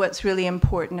me, what's really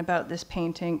important about this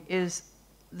painting is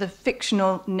the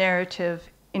fictional narrative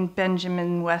in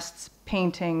Benjamin West's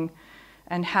painting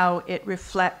and how it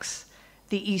reflects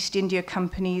the East India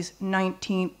Company's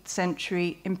 19th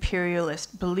century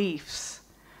imperialist beliefs.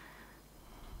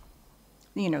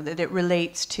 You know, that it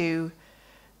relates to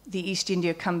the East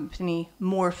India Company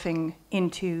morphing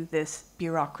into this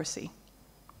bureaucracy.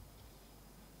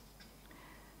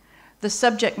 The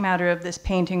subject matter of this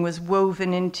painting was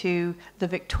woven into the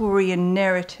Victorian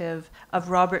narrative of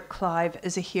Robert Clive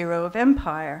as a hero of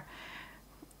empire,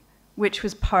 which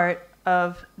was part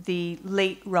of the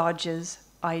late Rajah's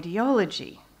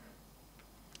ideology.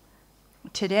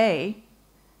 Today,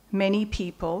 many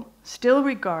people still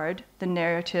regard the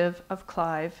narrative of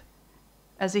Clive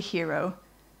as a hero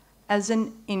as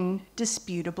an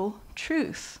indisputable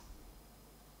truth.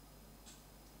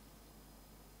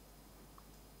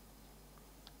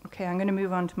 Okay, I'm going to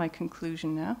move on to my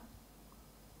conclusion now.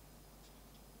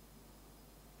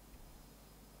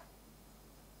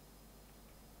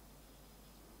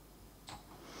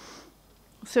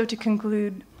 So to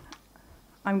conclude,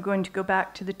 I'm going to go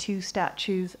back to the two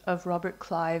statues of Robert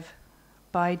Clive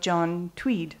by John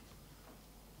Tweed.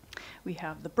 We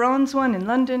have the bronze one in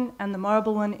London and the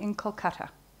marble one in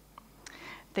Kolkata.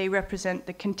 They represent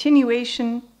the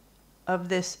continuation of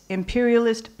this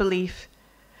imperialist belief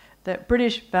that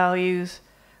British values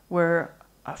were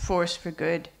a force for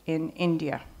good in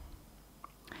India.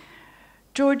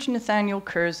 George Nathaniel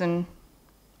Curzon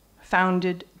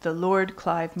founded the Lord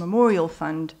Clive Memorial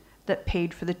Fund that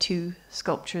paid for the two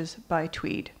sculptures by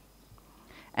Tweed.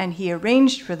 And he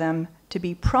arranged for them to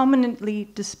be prominently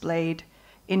displayed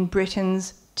in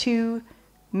Britain's two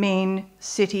main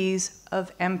cities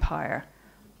of empire,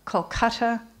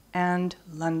 Kolkata and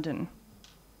London.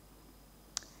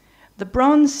 The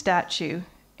bronze statue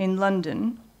in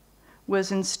London was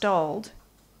installed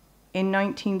in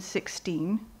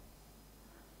 1916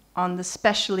 on the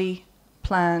specially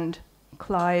planned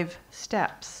Clive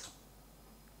steps.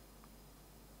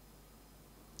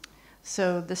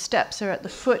 So the steps are at the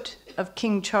foot of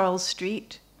King Charles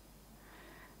Street,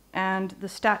 and the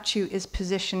statue is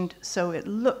positioned so it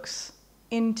looks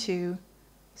into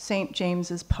St.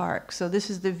 James's Park. So this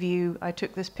is the view. I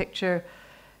took this picture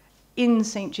in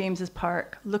St. James's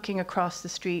Park, looking across the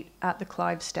street at the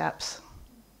Clive steps.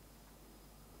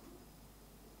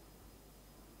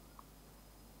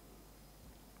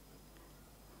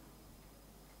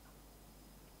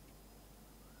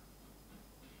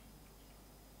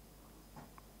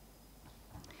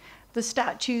 The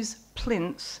statue's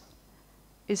plinth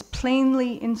is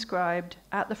plainly inscribed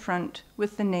at the front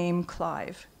with the name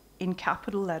Clive in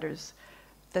capital letters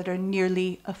that are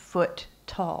nearly a foot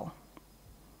tall.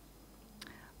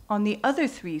 On the other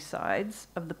three sides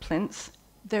of the plinth,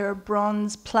 there are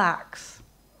bronze plaques,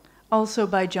 also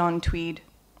by John Tweed,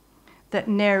 that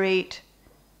narrate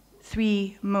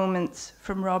 3 moments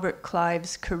from Robert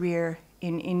Clive's career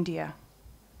in India.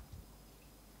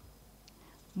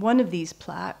 One of these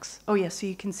plaques, oh yes, so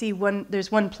you can see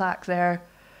there's one plaque there,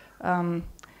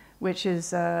 which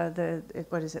is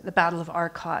the Battle of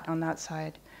Arcot on that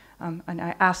side. And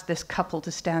I asked this couple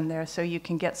to stand there so you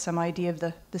can get some idea of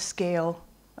the scale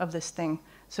of this thing.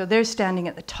 So they're standing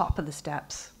at the top of the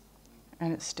steps,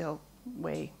 and it's still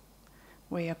way,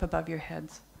 way up above your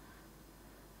heads.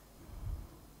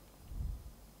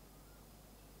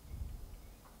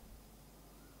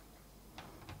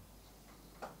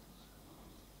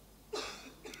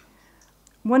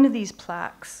 One of these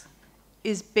plaques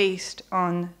is based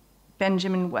on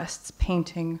Benjamin West's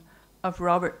painting of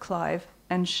Robert Clive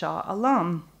and Shah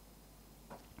Alam.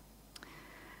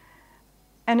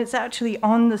 And it's actually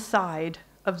on the side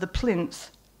of the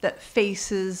plinth that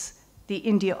faces the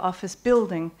India Office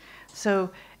building.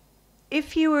 So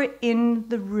if you were in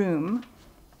the room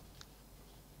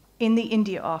in the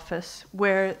India Office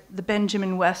where the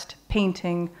Benjamin West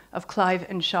painting of Clive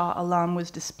and Shah Alam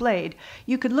was displayed,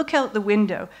 you could look out the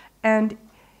window and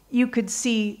you could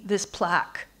see this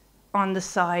plaque on the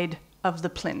side of the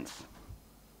plinth.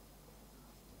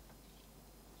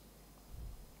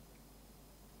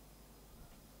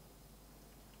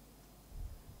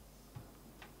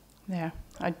 There.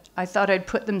 I thought I'd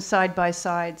put them side by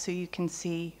side so you can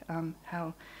see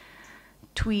how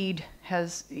Tweed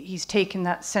he's taken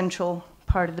that central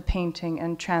part of the painting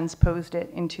and transposed it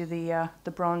into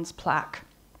the bronze plaque.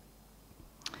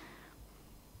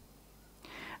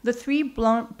 The 3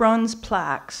 bronze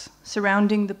plaques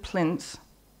surrounding the plinth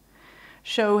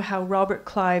show how Robert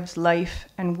Clive's life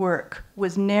and work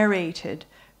was narrated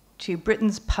to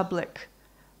Britain's public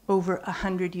over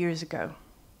 100 years ago.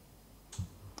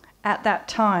 At that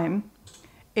time,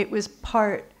 it was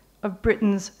part of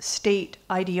Britain's state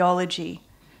ideology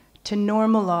to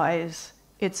normalize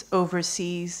its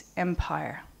overseas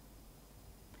empire.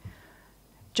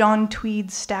 John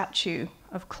Tweed's statue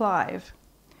of Clive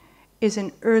is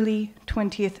an early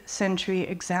 20th century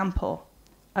example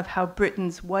of how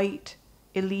Britain's white,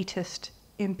 elitist,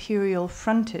 imperial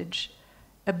frontage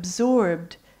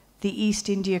absorbed the East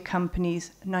India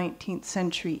Company's 19th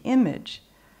century image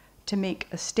to make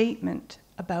a statement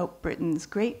about Britain's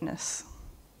greatness.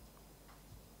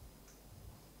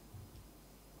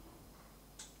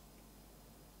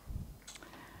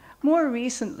 More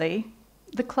recently,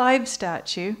 the Clive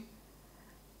statue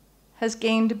has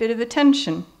gained a bit of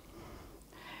attention.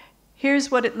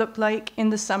 Here's what it looked like in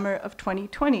the summer of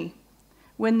 2020,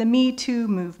 when the Me Too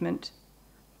movement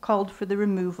called for the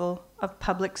removal of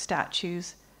public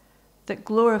statues that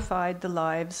glorified the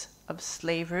lives of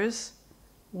slavers,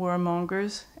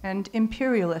 warmongers, and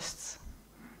imperialists.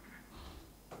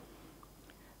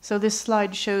 So this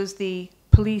slide shows the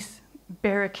police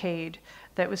barricade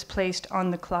that was placed on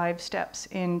the Clive steps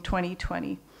in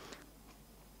 2020.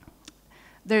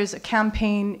 There's a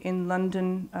campaign in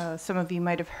London, some of you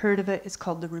might have heard of it, it's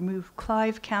called the Remove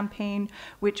Clive campaign,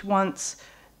 which wants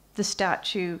the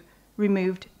statue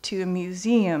removed to a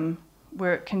museum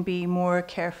where it can be more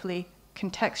carefully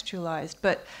contextualized.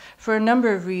 But for a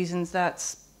number of reasons,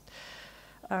 that's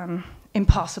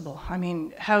impossible. I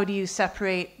mean, how do you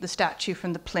separate the statue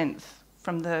from the plinth,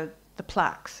 from the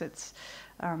plaques? It's,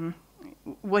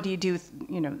 what do you do with,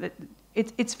 you know,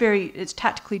 it's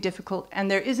tactically difficult, and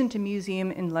there isn't a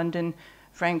museum in London,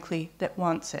 frankly, that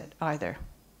wants it either.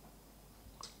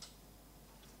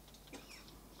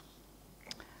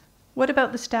 What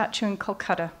about the statue in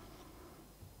Calcutta?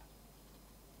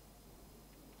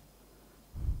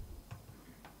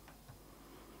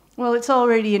 Well, it's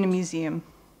already in a museum,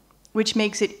 which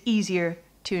makes it easier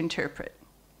to interpret.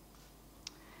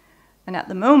 And at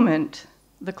the moment,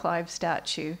 the Clive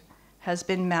statue has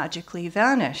been magically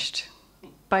vanished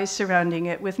by surrounding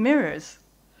it with mirrors.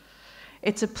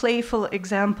 It's a playful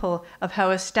example of how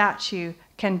a statue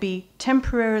can be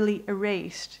temporarily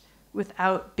erased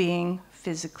without being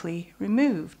physically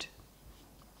removed.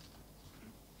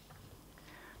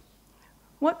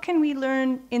 What can we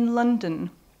learn in London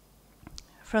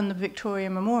from the Victoria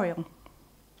Memorial?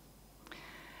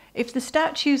 If the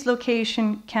statue's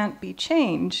location can't be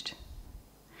changed,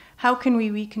 how can we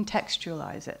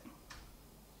recontextualize it?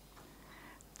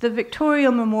 The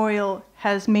Victoria Memorial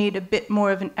has made a bit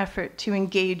more of an effort to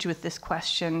engage with this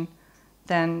question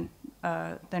than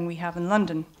we have in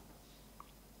London.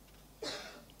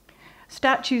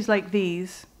 Statues like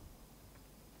these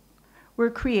were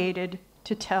created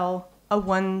to tell a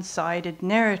one-sided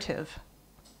narrative.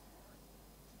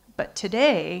 But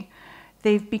today,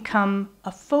 they've become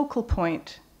a focal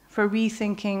point for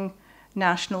rethinking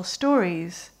national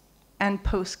stories and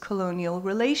post-colonial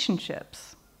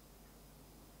relationships.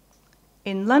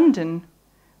 In London,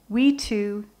 we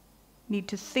too need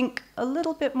to think a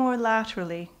little bit more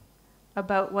laterally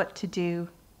about what to do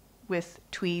with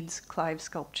Tweed's Clive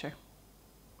sculpture.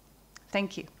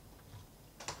 Thank you.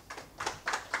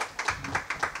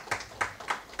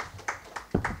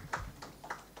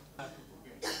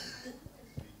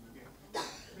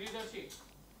 We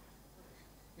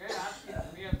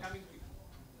are coming to you.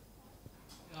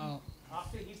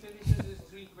 After he finishes his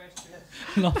 3 questions.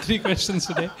 No, 3 questions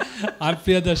today. I'm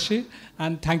𝘊𝘭𝘪𝘵,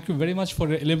 and thank you very much for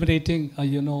your illuminating,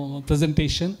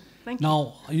 presentation. Thank you.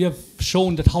 Now, you have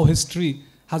shown that how history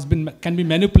can be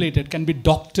manipulated, can be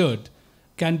doctored,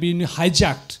 can be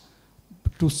hijacked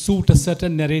to suit a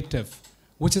certain narrative,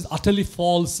 which is utterly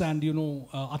false and,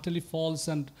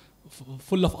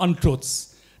 full of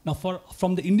untruths. Now,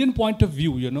 from the Indian point of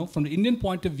view,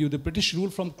 the British rule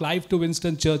from Clive to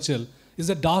Winston Churchill is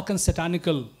a dark and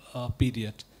satanical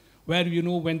period, where,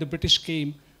 when the British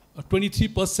came,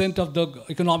 23% of the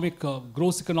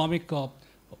gross economic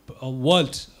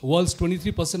world's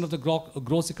 23% of the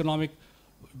gross economic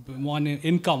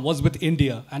income was with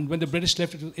India, and when the British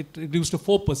left, it reduced to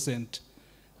 4%.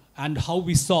 And how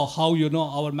we saw how,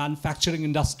 our manufacturing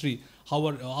industry,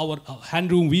 our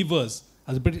handloom weavers,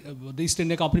 as the East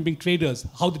India Company being traders,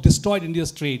 how they destroyed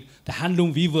India's trade, the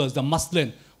handloom weavers, the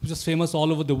muslin, which was famous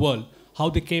all over the world, how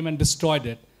they came and destroyed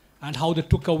it, and how they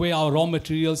took away our raw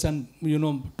materials and,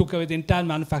 took away the entire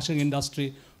manufacturing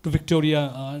industry to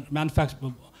Victoria,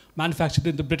 manufactured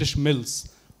in the British mills,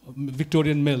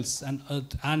 Victorian mills,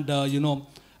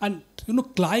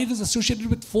 Clive is associated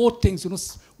with 4 things.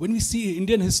 When we see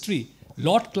Indian history,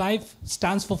 Lord Clive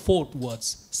stands for 4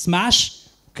 words: smash,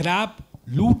 grab,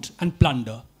 loot, and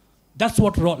plunder. That's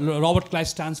what Robert Clive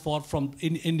stands for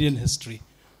in Indian history.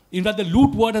 In fact, the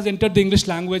loot word has entered the English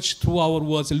language through our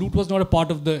words. The loot was not a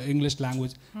part of the English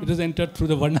language. It was entered through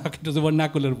the vernacular. It was a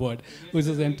vernacular word which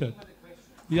was entered.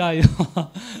 Yeah.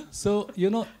 So,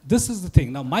 this is the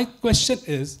thing. Now, my question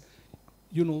is,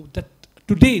 that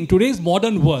today, in today's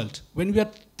modern world, when we are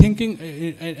thinking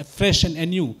fresh and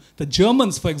anew, the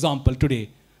Germans, for example, today,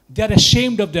 they are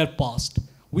ashamed of their past.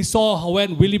 We saw how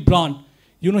when Willy Brandt,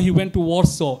 he went to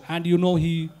Warsaw and,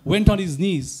 he went on his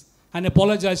knees and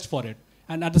apologized for it.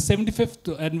 And at the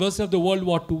 75th anniversary of the World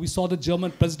War II, we saw the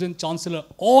German President, Chancellor,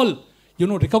 all,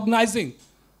 recognizing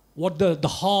what the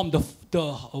harm, the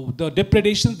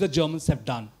depredations the Germans have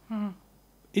done.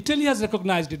 Italy has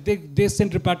recognized it. They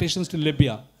sent repatriations to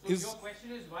Libya. So your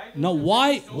question is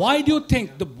Why do you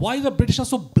think, why the British are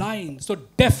so blind, so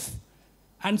deaf,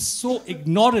 and so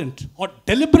ignorant, or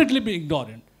deliberately be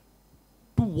ignorant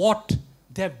to what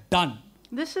they have done?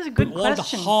 This is a good question. All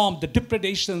the harm, the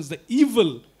depredations, the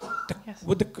evil,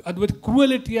 with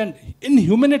cruelty and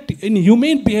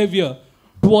inhumane behavior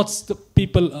to towards the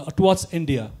people, towards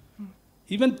India.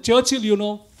 Even Churchill,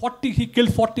 he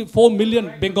killed 44 million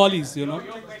Bengalis,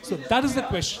 So that is the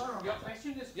question. Your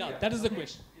question is clear. Yeah, that is the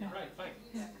question. Right, fine.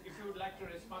 If you would like to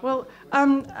respond. Well,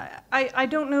 I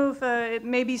don't know if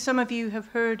maybe some of you have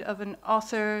heard of an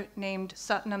author named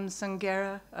Satnam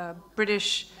Sanghera, a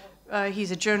British.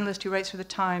 He's a journalist who writes for the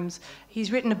Times.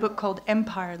 He's written a book called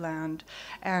Empire Land,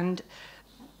 and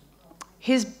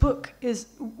his book is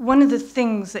one of the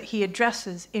things that he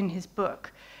addresses in his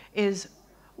book is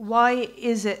why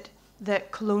is it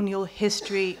that colonial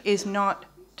history is not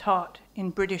taught in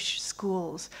British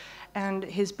schools? And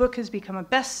his book has become a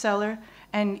bestseller,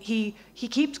 and he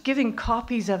keeps giving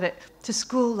copies of it to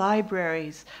school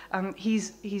libraries.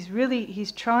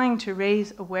 He's trying to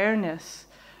raise awareness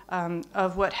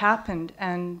of what happened,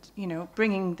 and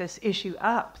bringing this issue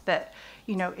up that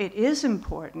it is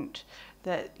important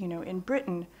that in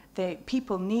Britain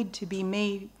people need to be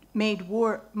made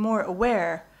more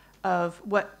aware of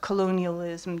what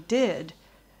colonialism did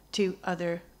to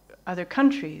other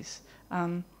countries.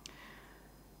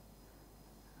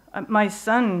 My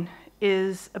son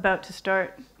is about to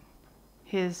start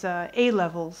his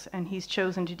A-levels, and he's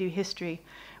chosen to do history.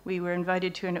 We were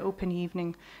invited to an open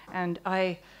evening, and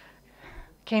I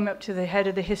came up to the head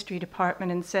of the history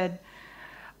department and said,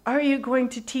 "Are you going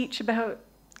to teach about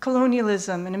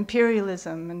colonialism and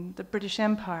imperialism and the British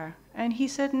Empire?" And he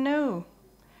said, "No.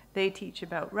 They teach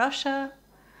about Russia,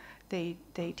 they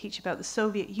teach about the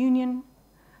Soviet Union,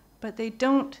 but they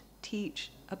don't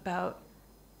teach about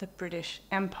the British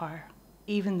Empire,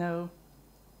 even though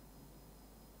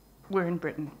we're in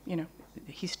Britain,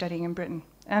 he's studying in Britain."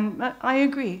 And I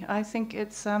agree. I think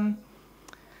it's something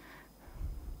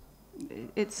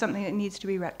that needs to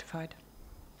be rectified.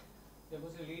 There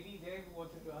was a lady there who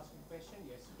wanted to ask a question.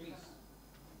 Yes, please.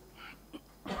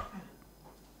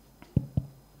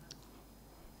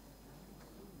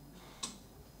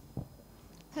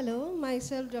 Hello,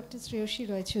 myself Dr.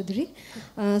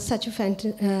 𝘊𝘭𝘪𝘵𝘪𝘴𝘩. Such a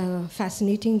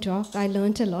fascinating talk. I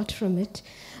learnt a lot from it.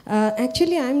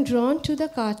 Actually, I'm drawn to the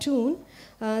cartoon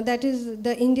that is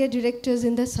the India directors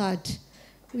in the 𝘊𝘭𝘪𝘵,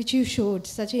 which you showed,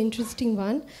 such an interesting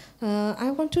one.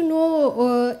 I want to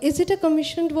know, is it a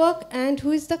commissioned work, and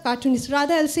who is the cartoonist?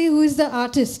 Rather, I'll say who is the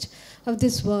artist of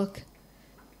this work.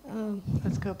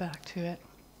 Let's go back to it.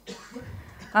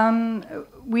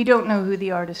 We don't know who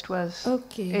the artist was.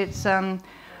 Okay.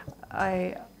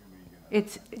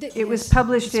 It was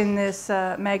published in this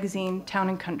magazine, Town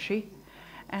and Country,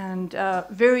 and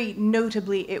very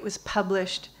notably, it was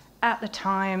published at the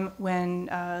time when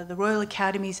the Royal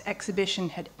Academy's exhibition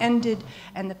had ended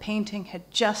and the painting had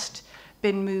just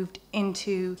been moved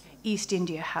into East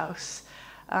India House.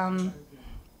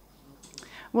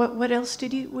 What else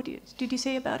did you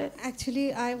say about it? Actually,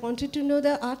 I wanted to know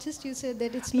the artist. You said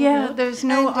that it's not. Yeah, known. there's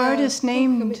no And, artist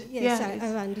named. Yes, Yeah,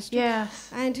 I've understood. Yes.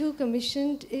 And who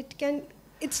commissioned it?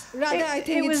 It's rather, I It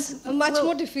think was, it's much well,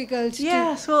 more difficult.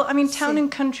 Yes, well, I mean, Town say.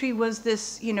 and Country was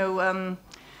this,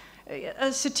 a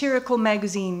satirical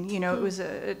magazine. It was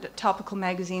a topical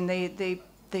magazine.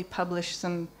 They published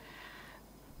some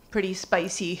pretty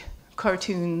spicy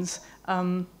cartoons.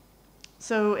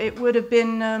 So it would have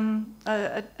been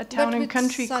a Town and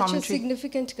Country such commentary. a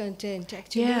significant content,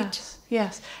 actually. Yes,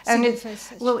 yes, and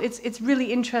signifies it's really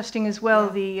interesting as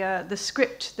well. Yeah. The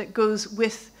script that goes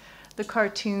with the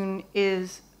cartoon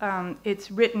is it's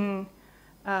written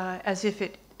as if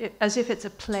it's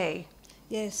a play.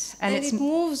 Yes, And and it's it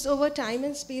moves over time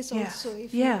and space Yeah, also.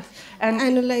 If yeah, you and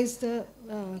analyze the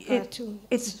cartoon.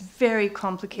 it's very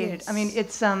complicated. I mean, Yes.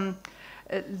 it's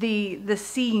the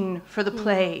scene for the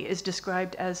play is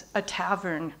described as a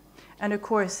tavern. And of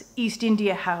course, East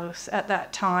India House at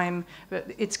that time,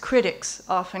 its critics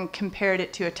often compared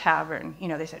it to a tavern.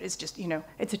 They said it's just,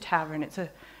 it's a tavern.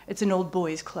 It's an old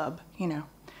boys club,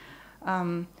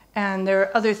 And there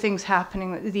are other things happening.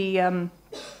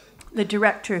 The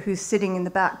director who's sitting in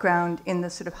the background in the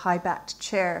sort of high-backed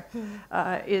chair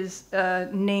is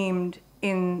named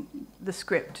in the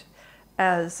script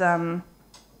as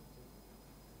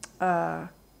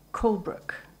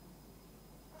Colebrooke,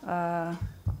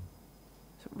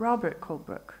 Robert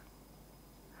Colebrooke,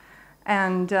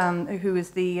 and who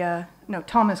is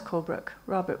Thomas Colebrooke.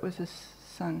 Robert was his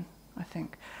son, I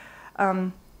think.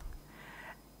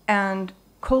 And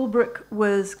Colebrooke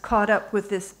was caught up with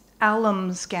this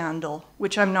alum scandal,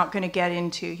 which I'm not going to get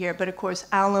into here, but of course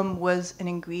alum was an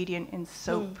ingredient in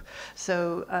soap.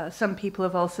 So some people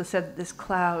have also said that this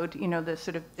cloud,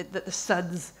 that the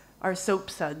suds are soap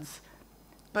suds.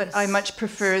 But Yes. I much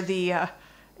prefer the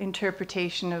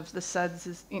interpretation of the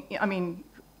suds.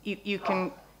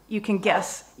 You you can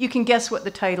guess what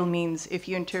the title means if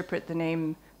you interpret the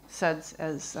name suds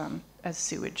as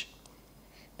sewage.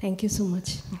 Thank you so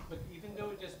much. But even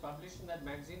though it is published in that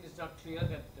magazine, it's not clear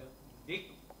that they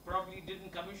probably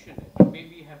didn't commission it.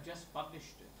 Maybe have just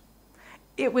published it.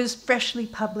 It was freshly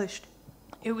published.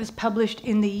 It was published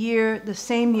in the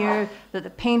same year that the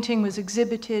painting was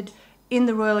exhibited in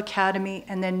the Royal Academy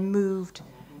and then moved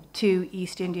to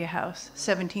East India House,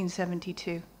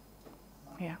 1772.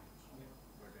 Yeah.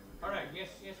 All right, yes,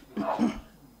 please.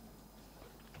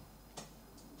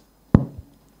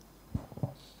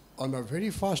 On the very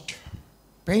first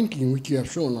painting which you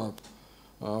have shown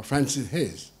of Francis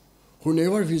Hayes, who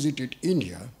never visited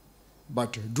India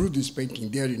but drew this painting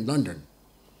there in London,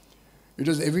 it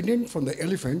was evident from the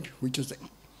elephant, which is the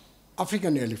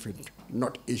African elephant,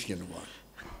 not Asian one.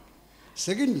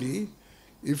 Secondly,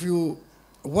 if you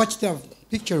watch the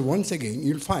picture once again,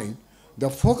 you'll find the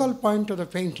focal point of the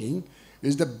painting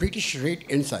is the British Red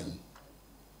Ensign.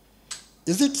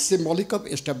 Is it symbolic of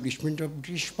establishment of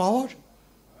British power?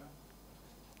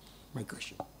 My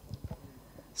question.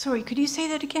 Sorry, could you say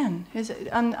that again?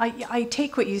 I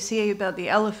take what you say about the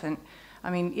elephant.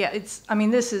 I mean, yeah,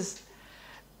 this is...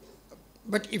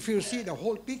 But if you see the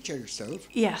whole picture itself,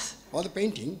 Yes. or the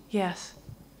painting, Yes.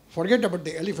 forget about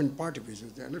the elephant part of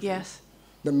it, the elephant. Yes.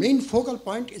 The main focal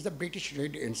point is the British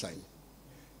Red Ensign,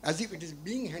 as if it is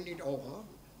being handed over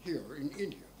here in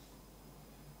India.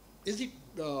 Is it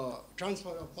the transfer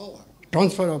of power?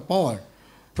 Transfer of power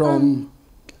from,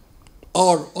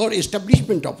 or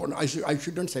establishment of, I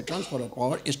shouldn't say transfer of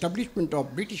power, establishment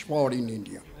of British power in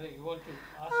India. I think you want to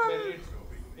ask whether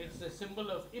it's the symbol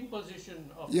of imposition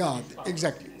of Yeah, British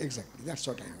power. exactly. That's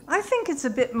what I want. I think it's a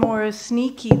bit more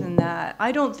sneaky than that.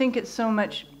 I don't think it's so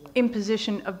much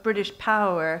imposition of British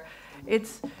power.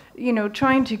 It's,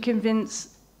 trying to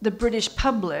convince the British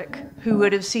public who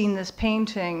would have seen this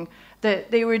painting that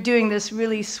they were doing this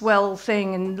really swell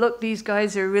thing and look, these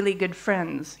guys are really good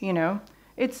friends,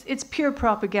 It's pure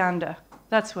propaganda.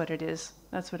 That's what it is.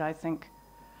 That's what I think.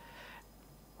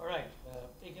 All right.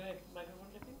 Can I microphone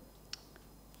check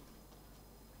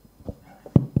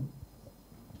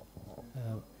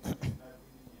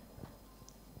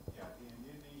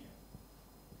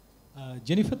in?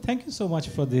 Jennifer, thank you so much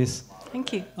for this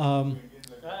Thank you.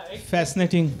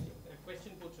 fascinating,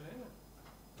 Question put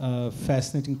to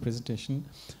fascinating presentation.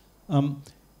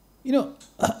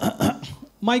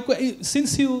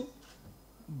 Since you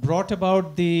brought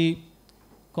about the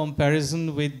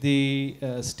comparison with the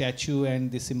statue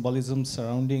and the symbolism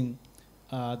surrounding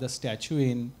the statue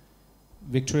in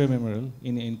Victoria Memorial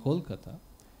in Kolkata,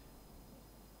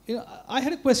 I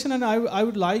had a question, and I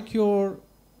would like your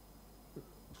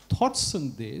thoughts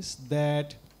on this,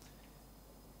 that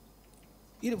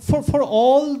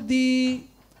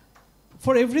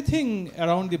for everything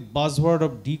around the buzzword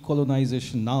of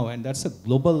decolonization now, and that's a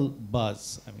global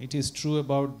buzz. I mean, it is true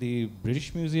about the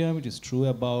British Museum, it is true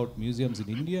about museums in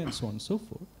India, and so on and so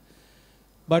forth.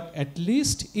 But at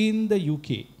least in the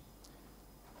UK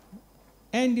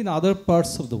and in other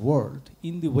parts of the world,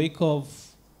 in the wake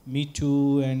of Me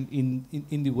Too and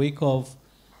in the wake of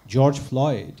George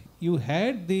Floyd, you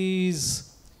had these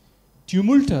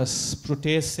tumultuous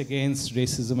protests against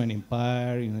racism and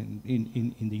empire.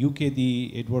 In the UK,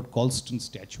 the Edward Colston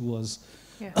statue was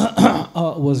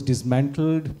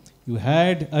dismantled. You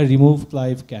had a Remove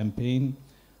Clive campaign,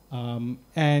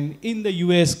 and in the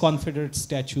US, Confederate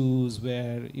statues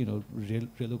were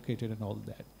relocated and all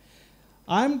that.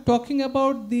 I'm talking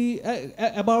about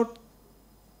about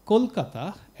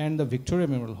Kolkata and the Victoria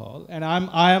Memorial Hall, and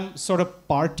I am sort of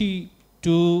party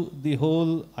to the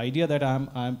whole idea that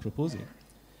I'm proposing.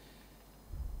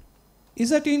 Is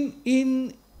that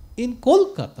in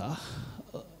Kolkata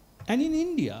and in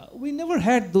India, we never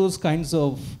had those kinds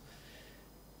of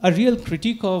a real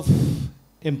critique of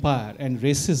empire and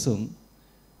racism,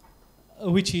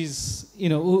 which is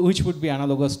which would be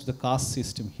analogous to the caste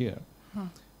system here.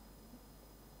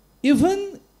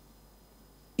 Even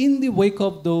in the wake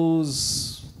of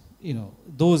those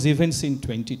events in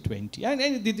 2020,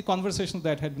 and the conversation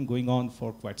that had been going on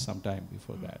for quite some time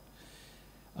before that.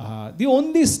 The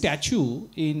only statue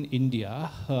in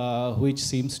India which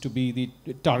seems to be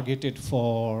targeted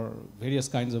for various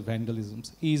kinds of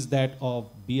vandalisms is that of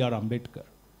B.R. Ambedkar.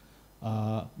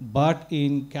 But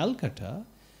in Calcutta,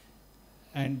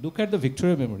 and look at the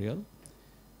Victoria Memorial,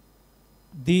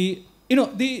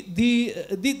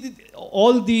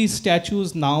 all these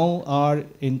statues now are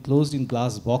enclosed in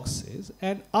glass boxes,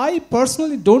 and I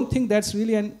personally don't think that's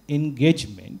really an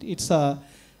engagement. It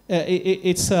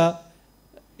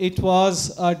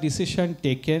was a decision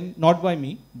taken not by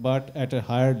me, but at a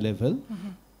higher level,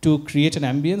 to create an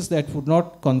ambience that would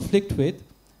not conflict with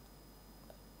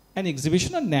an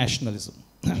exhibition on nationalism,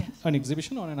 Yes. an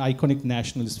exhibition on an iconic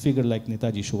nationalist figure like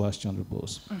Netaji Subhash Chandra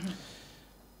Bose.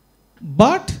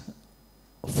 But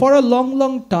for a long,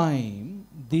 long time,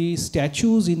 the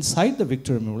statues inside the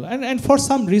Victoria Memorial, and for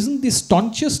some reason, the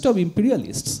staunchest of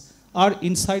imperialists are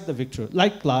inside the Victoria,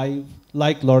 like Clive,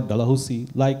 like Lord Dalhousie,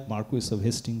 like Marquis of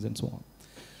Hastings, and so on.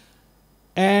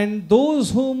 And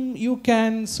those whom you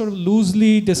can sort of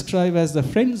loosely describe as the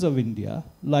friends of India,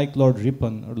 like Lord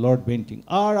Ripon or Lord Bentinck,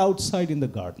 are outside in the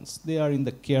gardens. They are in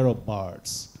the care of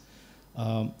bards.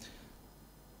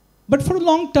 But for a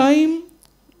long time,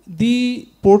 the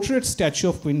portrait statue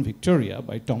of Queen Victoria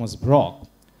by Thomas Brock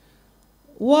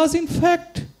was in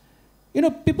fact,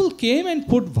 people came and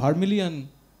put vermilion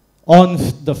on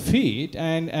the feet,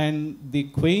 and the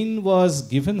Queen was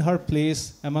given her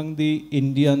place among the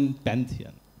Indian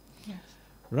pantheon. Yes.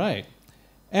 Right.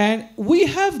 And we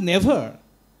have never,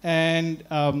 and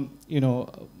I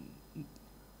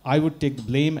would take the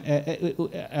blame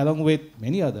along with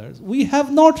many others, we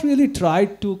have not really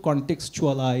tried to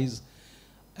contextualize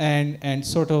and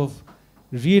sort of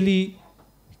really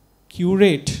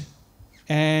curate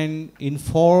and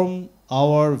inform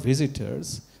our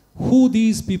visitors who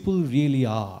these people really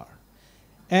are.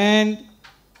 And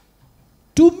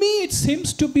to me, it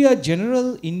seems to be a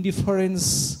general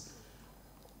indifference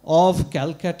of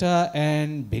Calcutta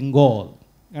and Bengal.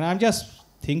 And I'm just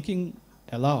thinking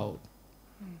aloud.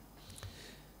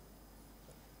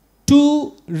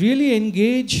 To really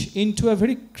engage into a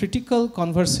very critical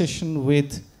conversation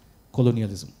with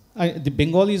colonialism. The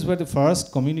Bengalis were the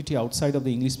first community outside of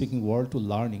the English-speaking world to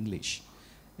learn English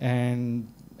and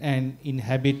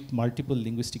inhabit multiple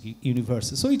linguistic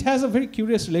universes. So it has a very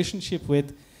curious relationship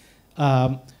with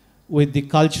the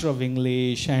culture of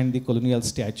English and the colonial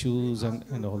statues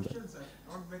and all that.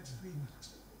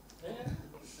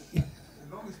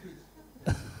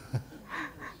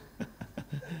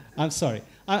 I'm sorry.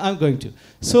 I'm going to.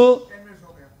 So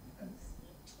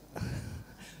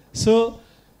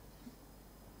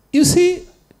you see,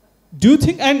 do you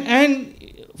think, and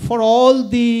for all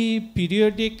the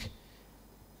periodic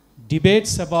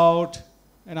debates about,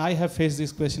 and I have faced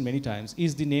this question many times,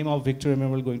 is the name of Victoria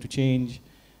Memorial going to change,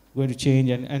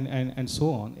 and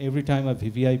so on, every time a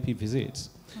VVIP visits.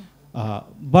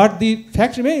 But the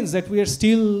fact remains that we are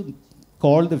still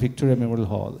called the Victoria Memorial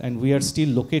Hall, and we are still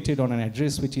located on an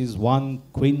address which is 1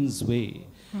 Queen's Way.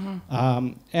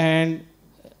 And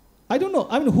I don't know,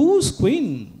 I mean, whose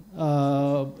queen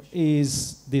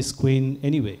is this queen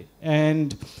anyway?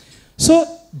 And so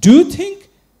do you think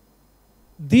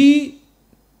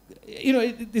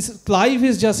Clive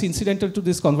is just incidental to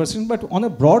this conversation, but on a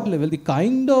broad level, the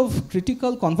kind of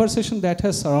critical conversation that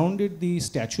has surrounded the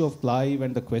statue of Clive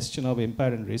and the question of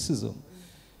empire and racism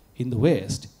in the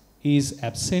West is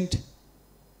absent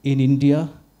in India,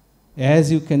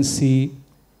 as you can see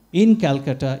in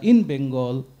Calcutta, in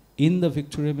Bengal, in the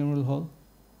Victoria Memorial Hall?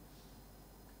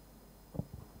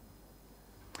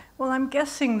 Well, I'm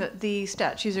guessing that the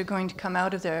statues are going to come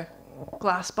out of their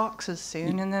glass boxes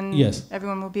soon, and then Yes.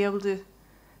 everyone will be able to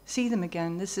see them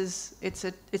again. It's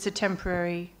a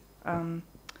temporary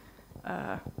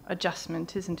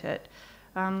adjustment, isn't it?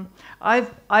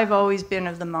 I've always been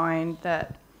of the mind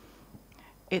that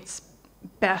it's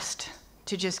best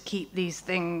to just keep these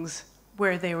things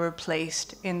where they were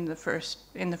placed in the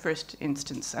first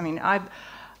instance. I mean,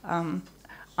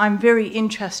 I'm very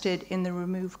interested in the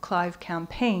Remove Clive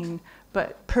campaign,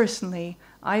 but personally,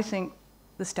 I think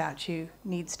the statue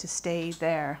needs to stay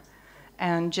there,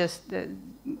 and just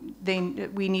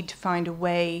we need to find a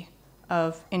way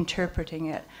of interpreting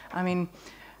it. I mean,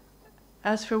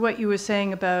 as for what you were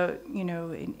saying about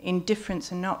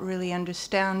indifference and not really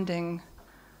understanding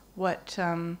what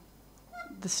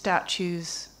the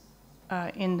statues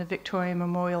in the Victoria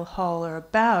Memorial Hall are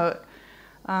about,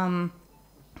 I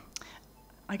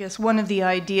guess one of the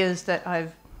ideas that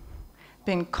I've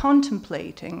been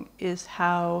contemplating is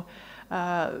how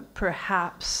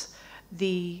perhaps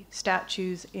the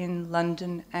statues in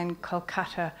London and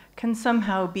Kolkata can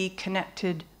somehow be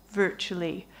connected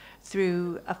virtually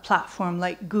through a platform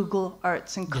like Google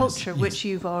Arts and Culture, which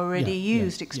you've already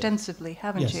used extensively,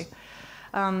 haven't you?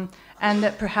 And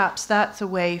that perhaps that's a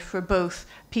way for both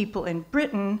people in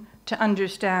Britain to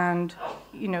understand,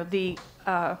 the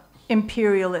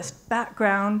imperialist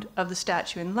background of the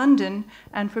statue in London,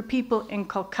 and for people in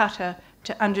Kolkata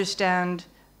to understand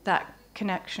that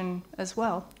connection as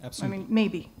well. Absolutely. I mean,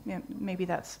 maybe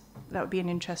that would be an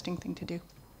interesting thing to do.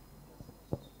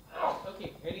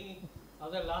 Okay, any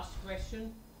other last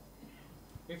question?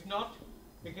 If not,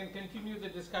 we can continue the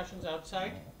discussions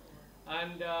outside.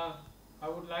 And I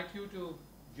would like you to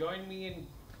join me in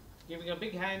giving a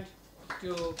big hand to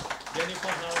Jennifer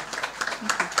House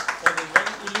for this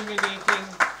very illuminating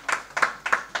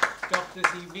talk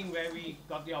this evening, where we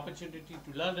got the opportunity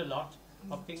to learn a lot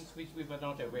of things which we were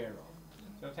not aware of.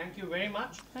 So thank you very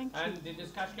much. Thank you. And the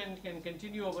discussion can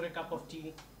continue over a cup of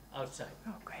tea outside.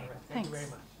 Oh, great. All right, thank you Thanks. very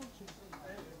much.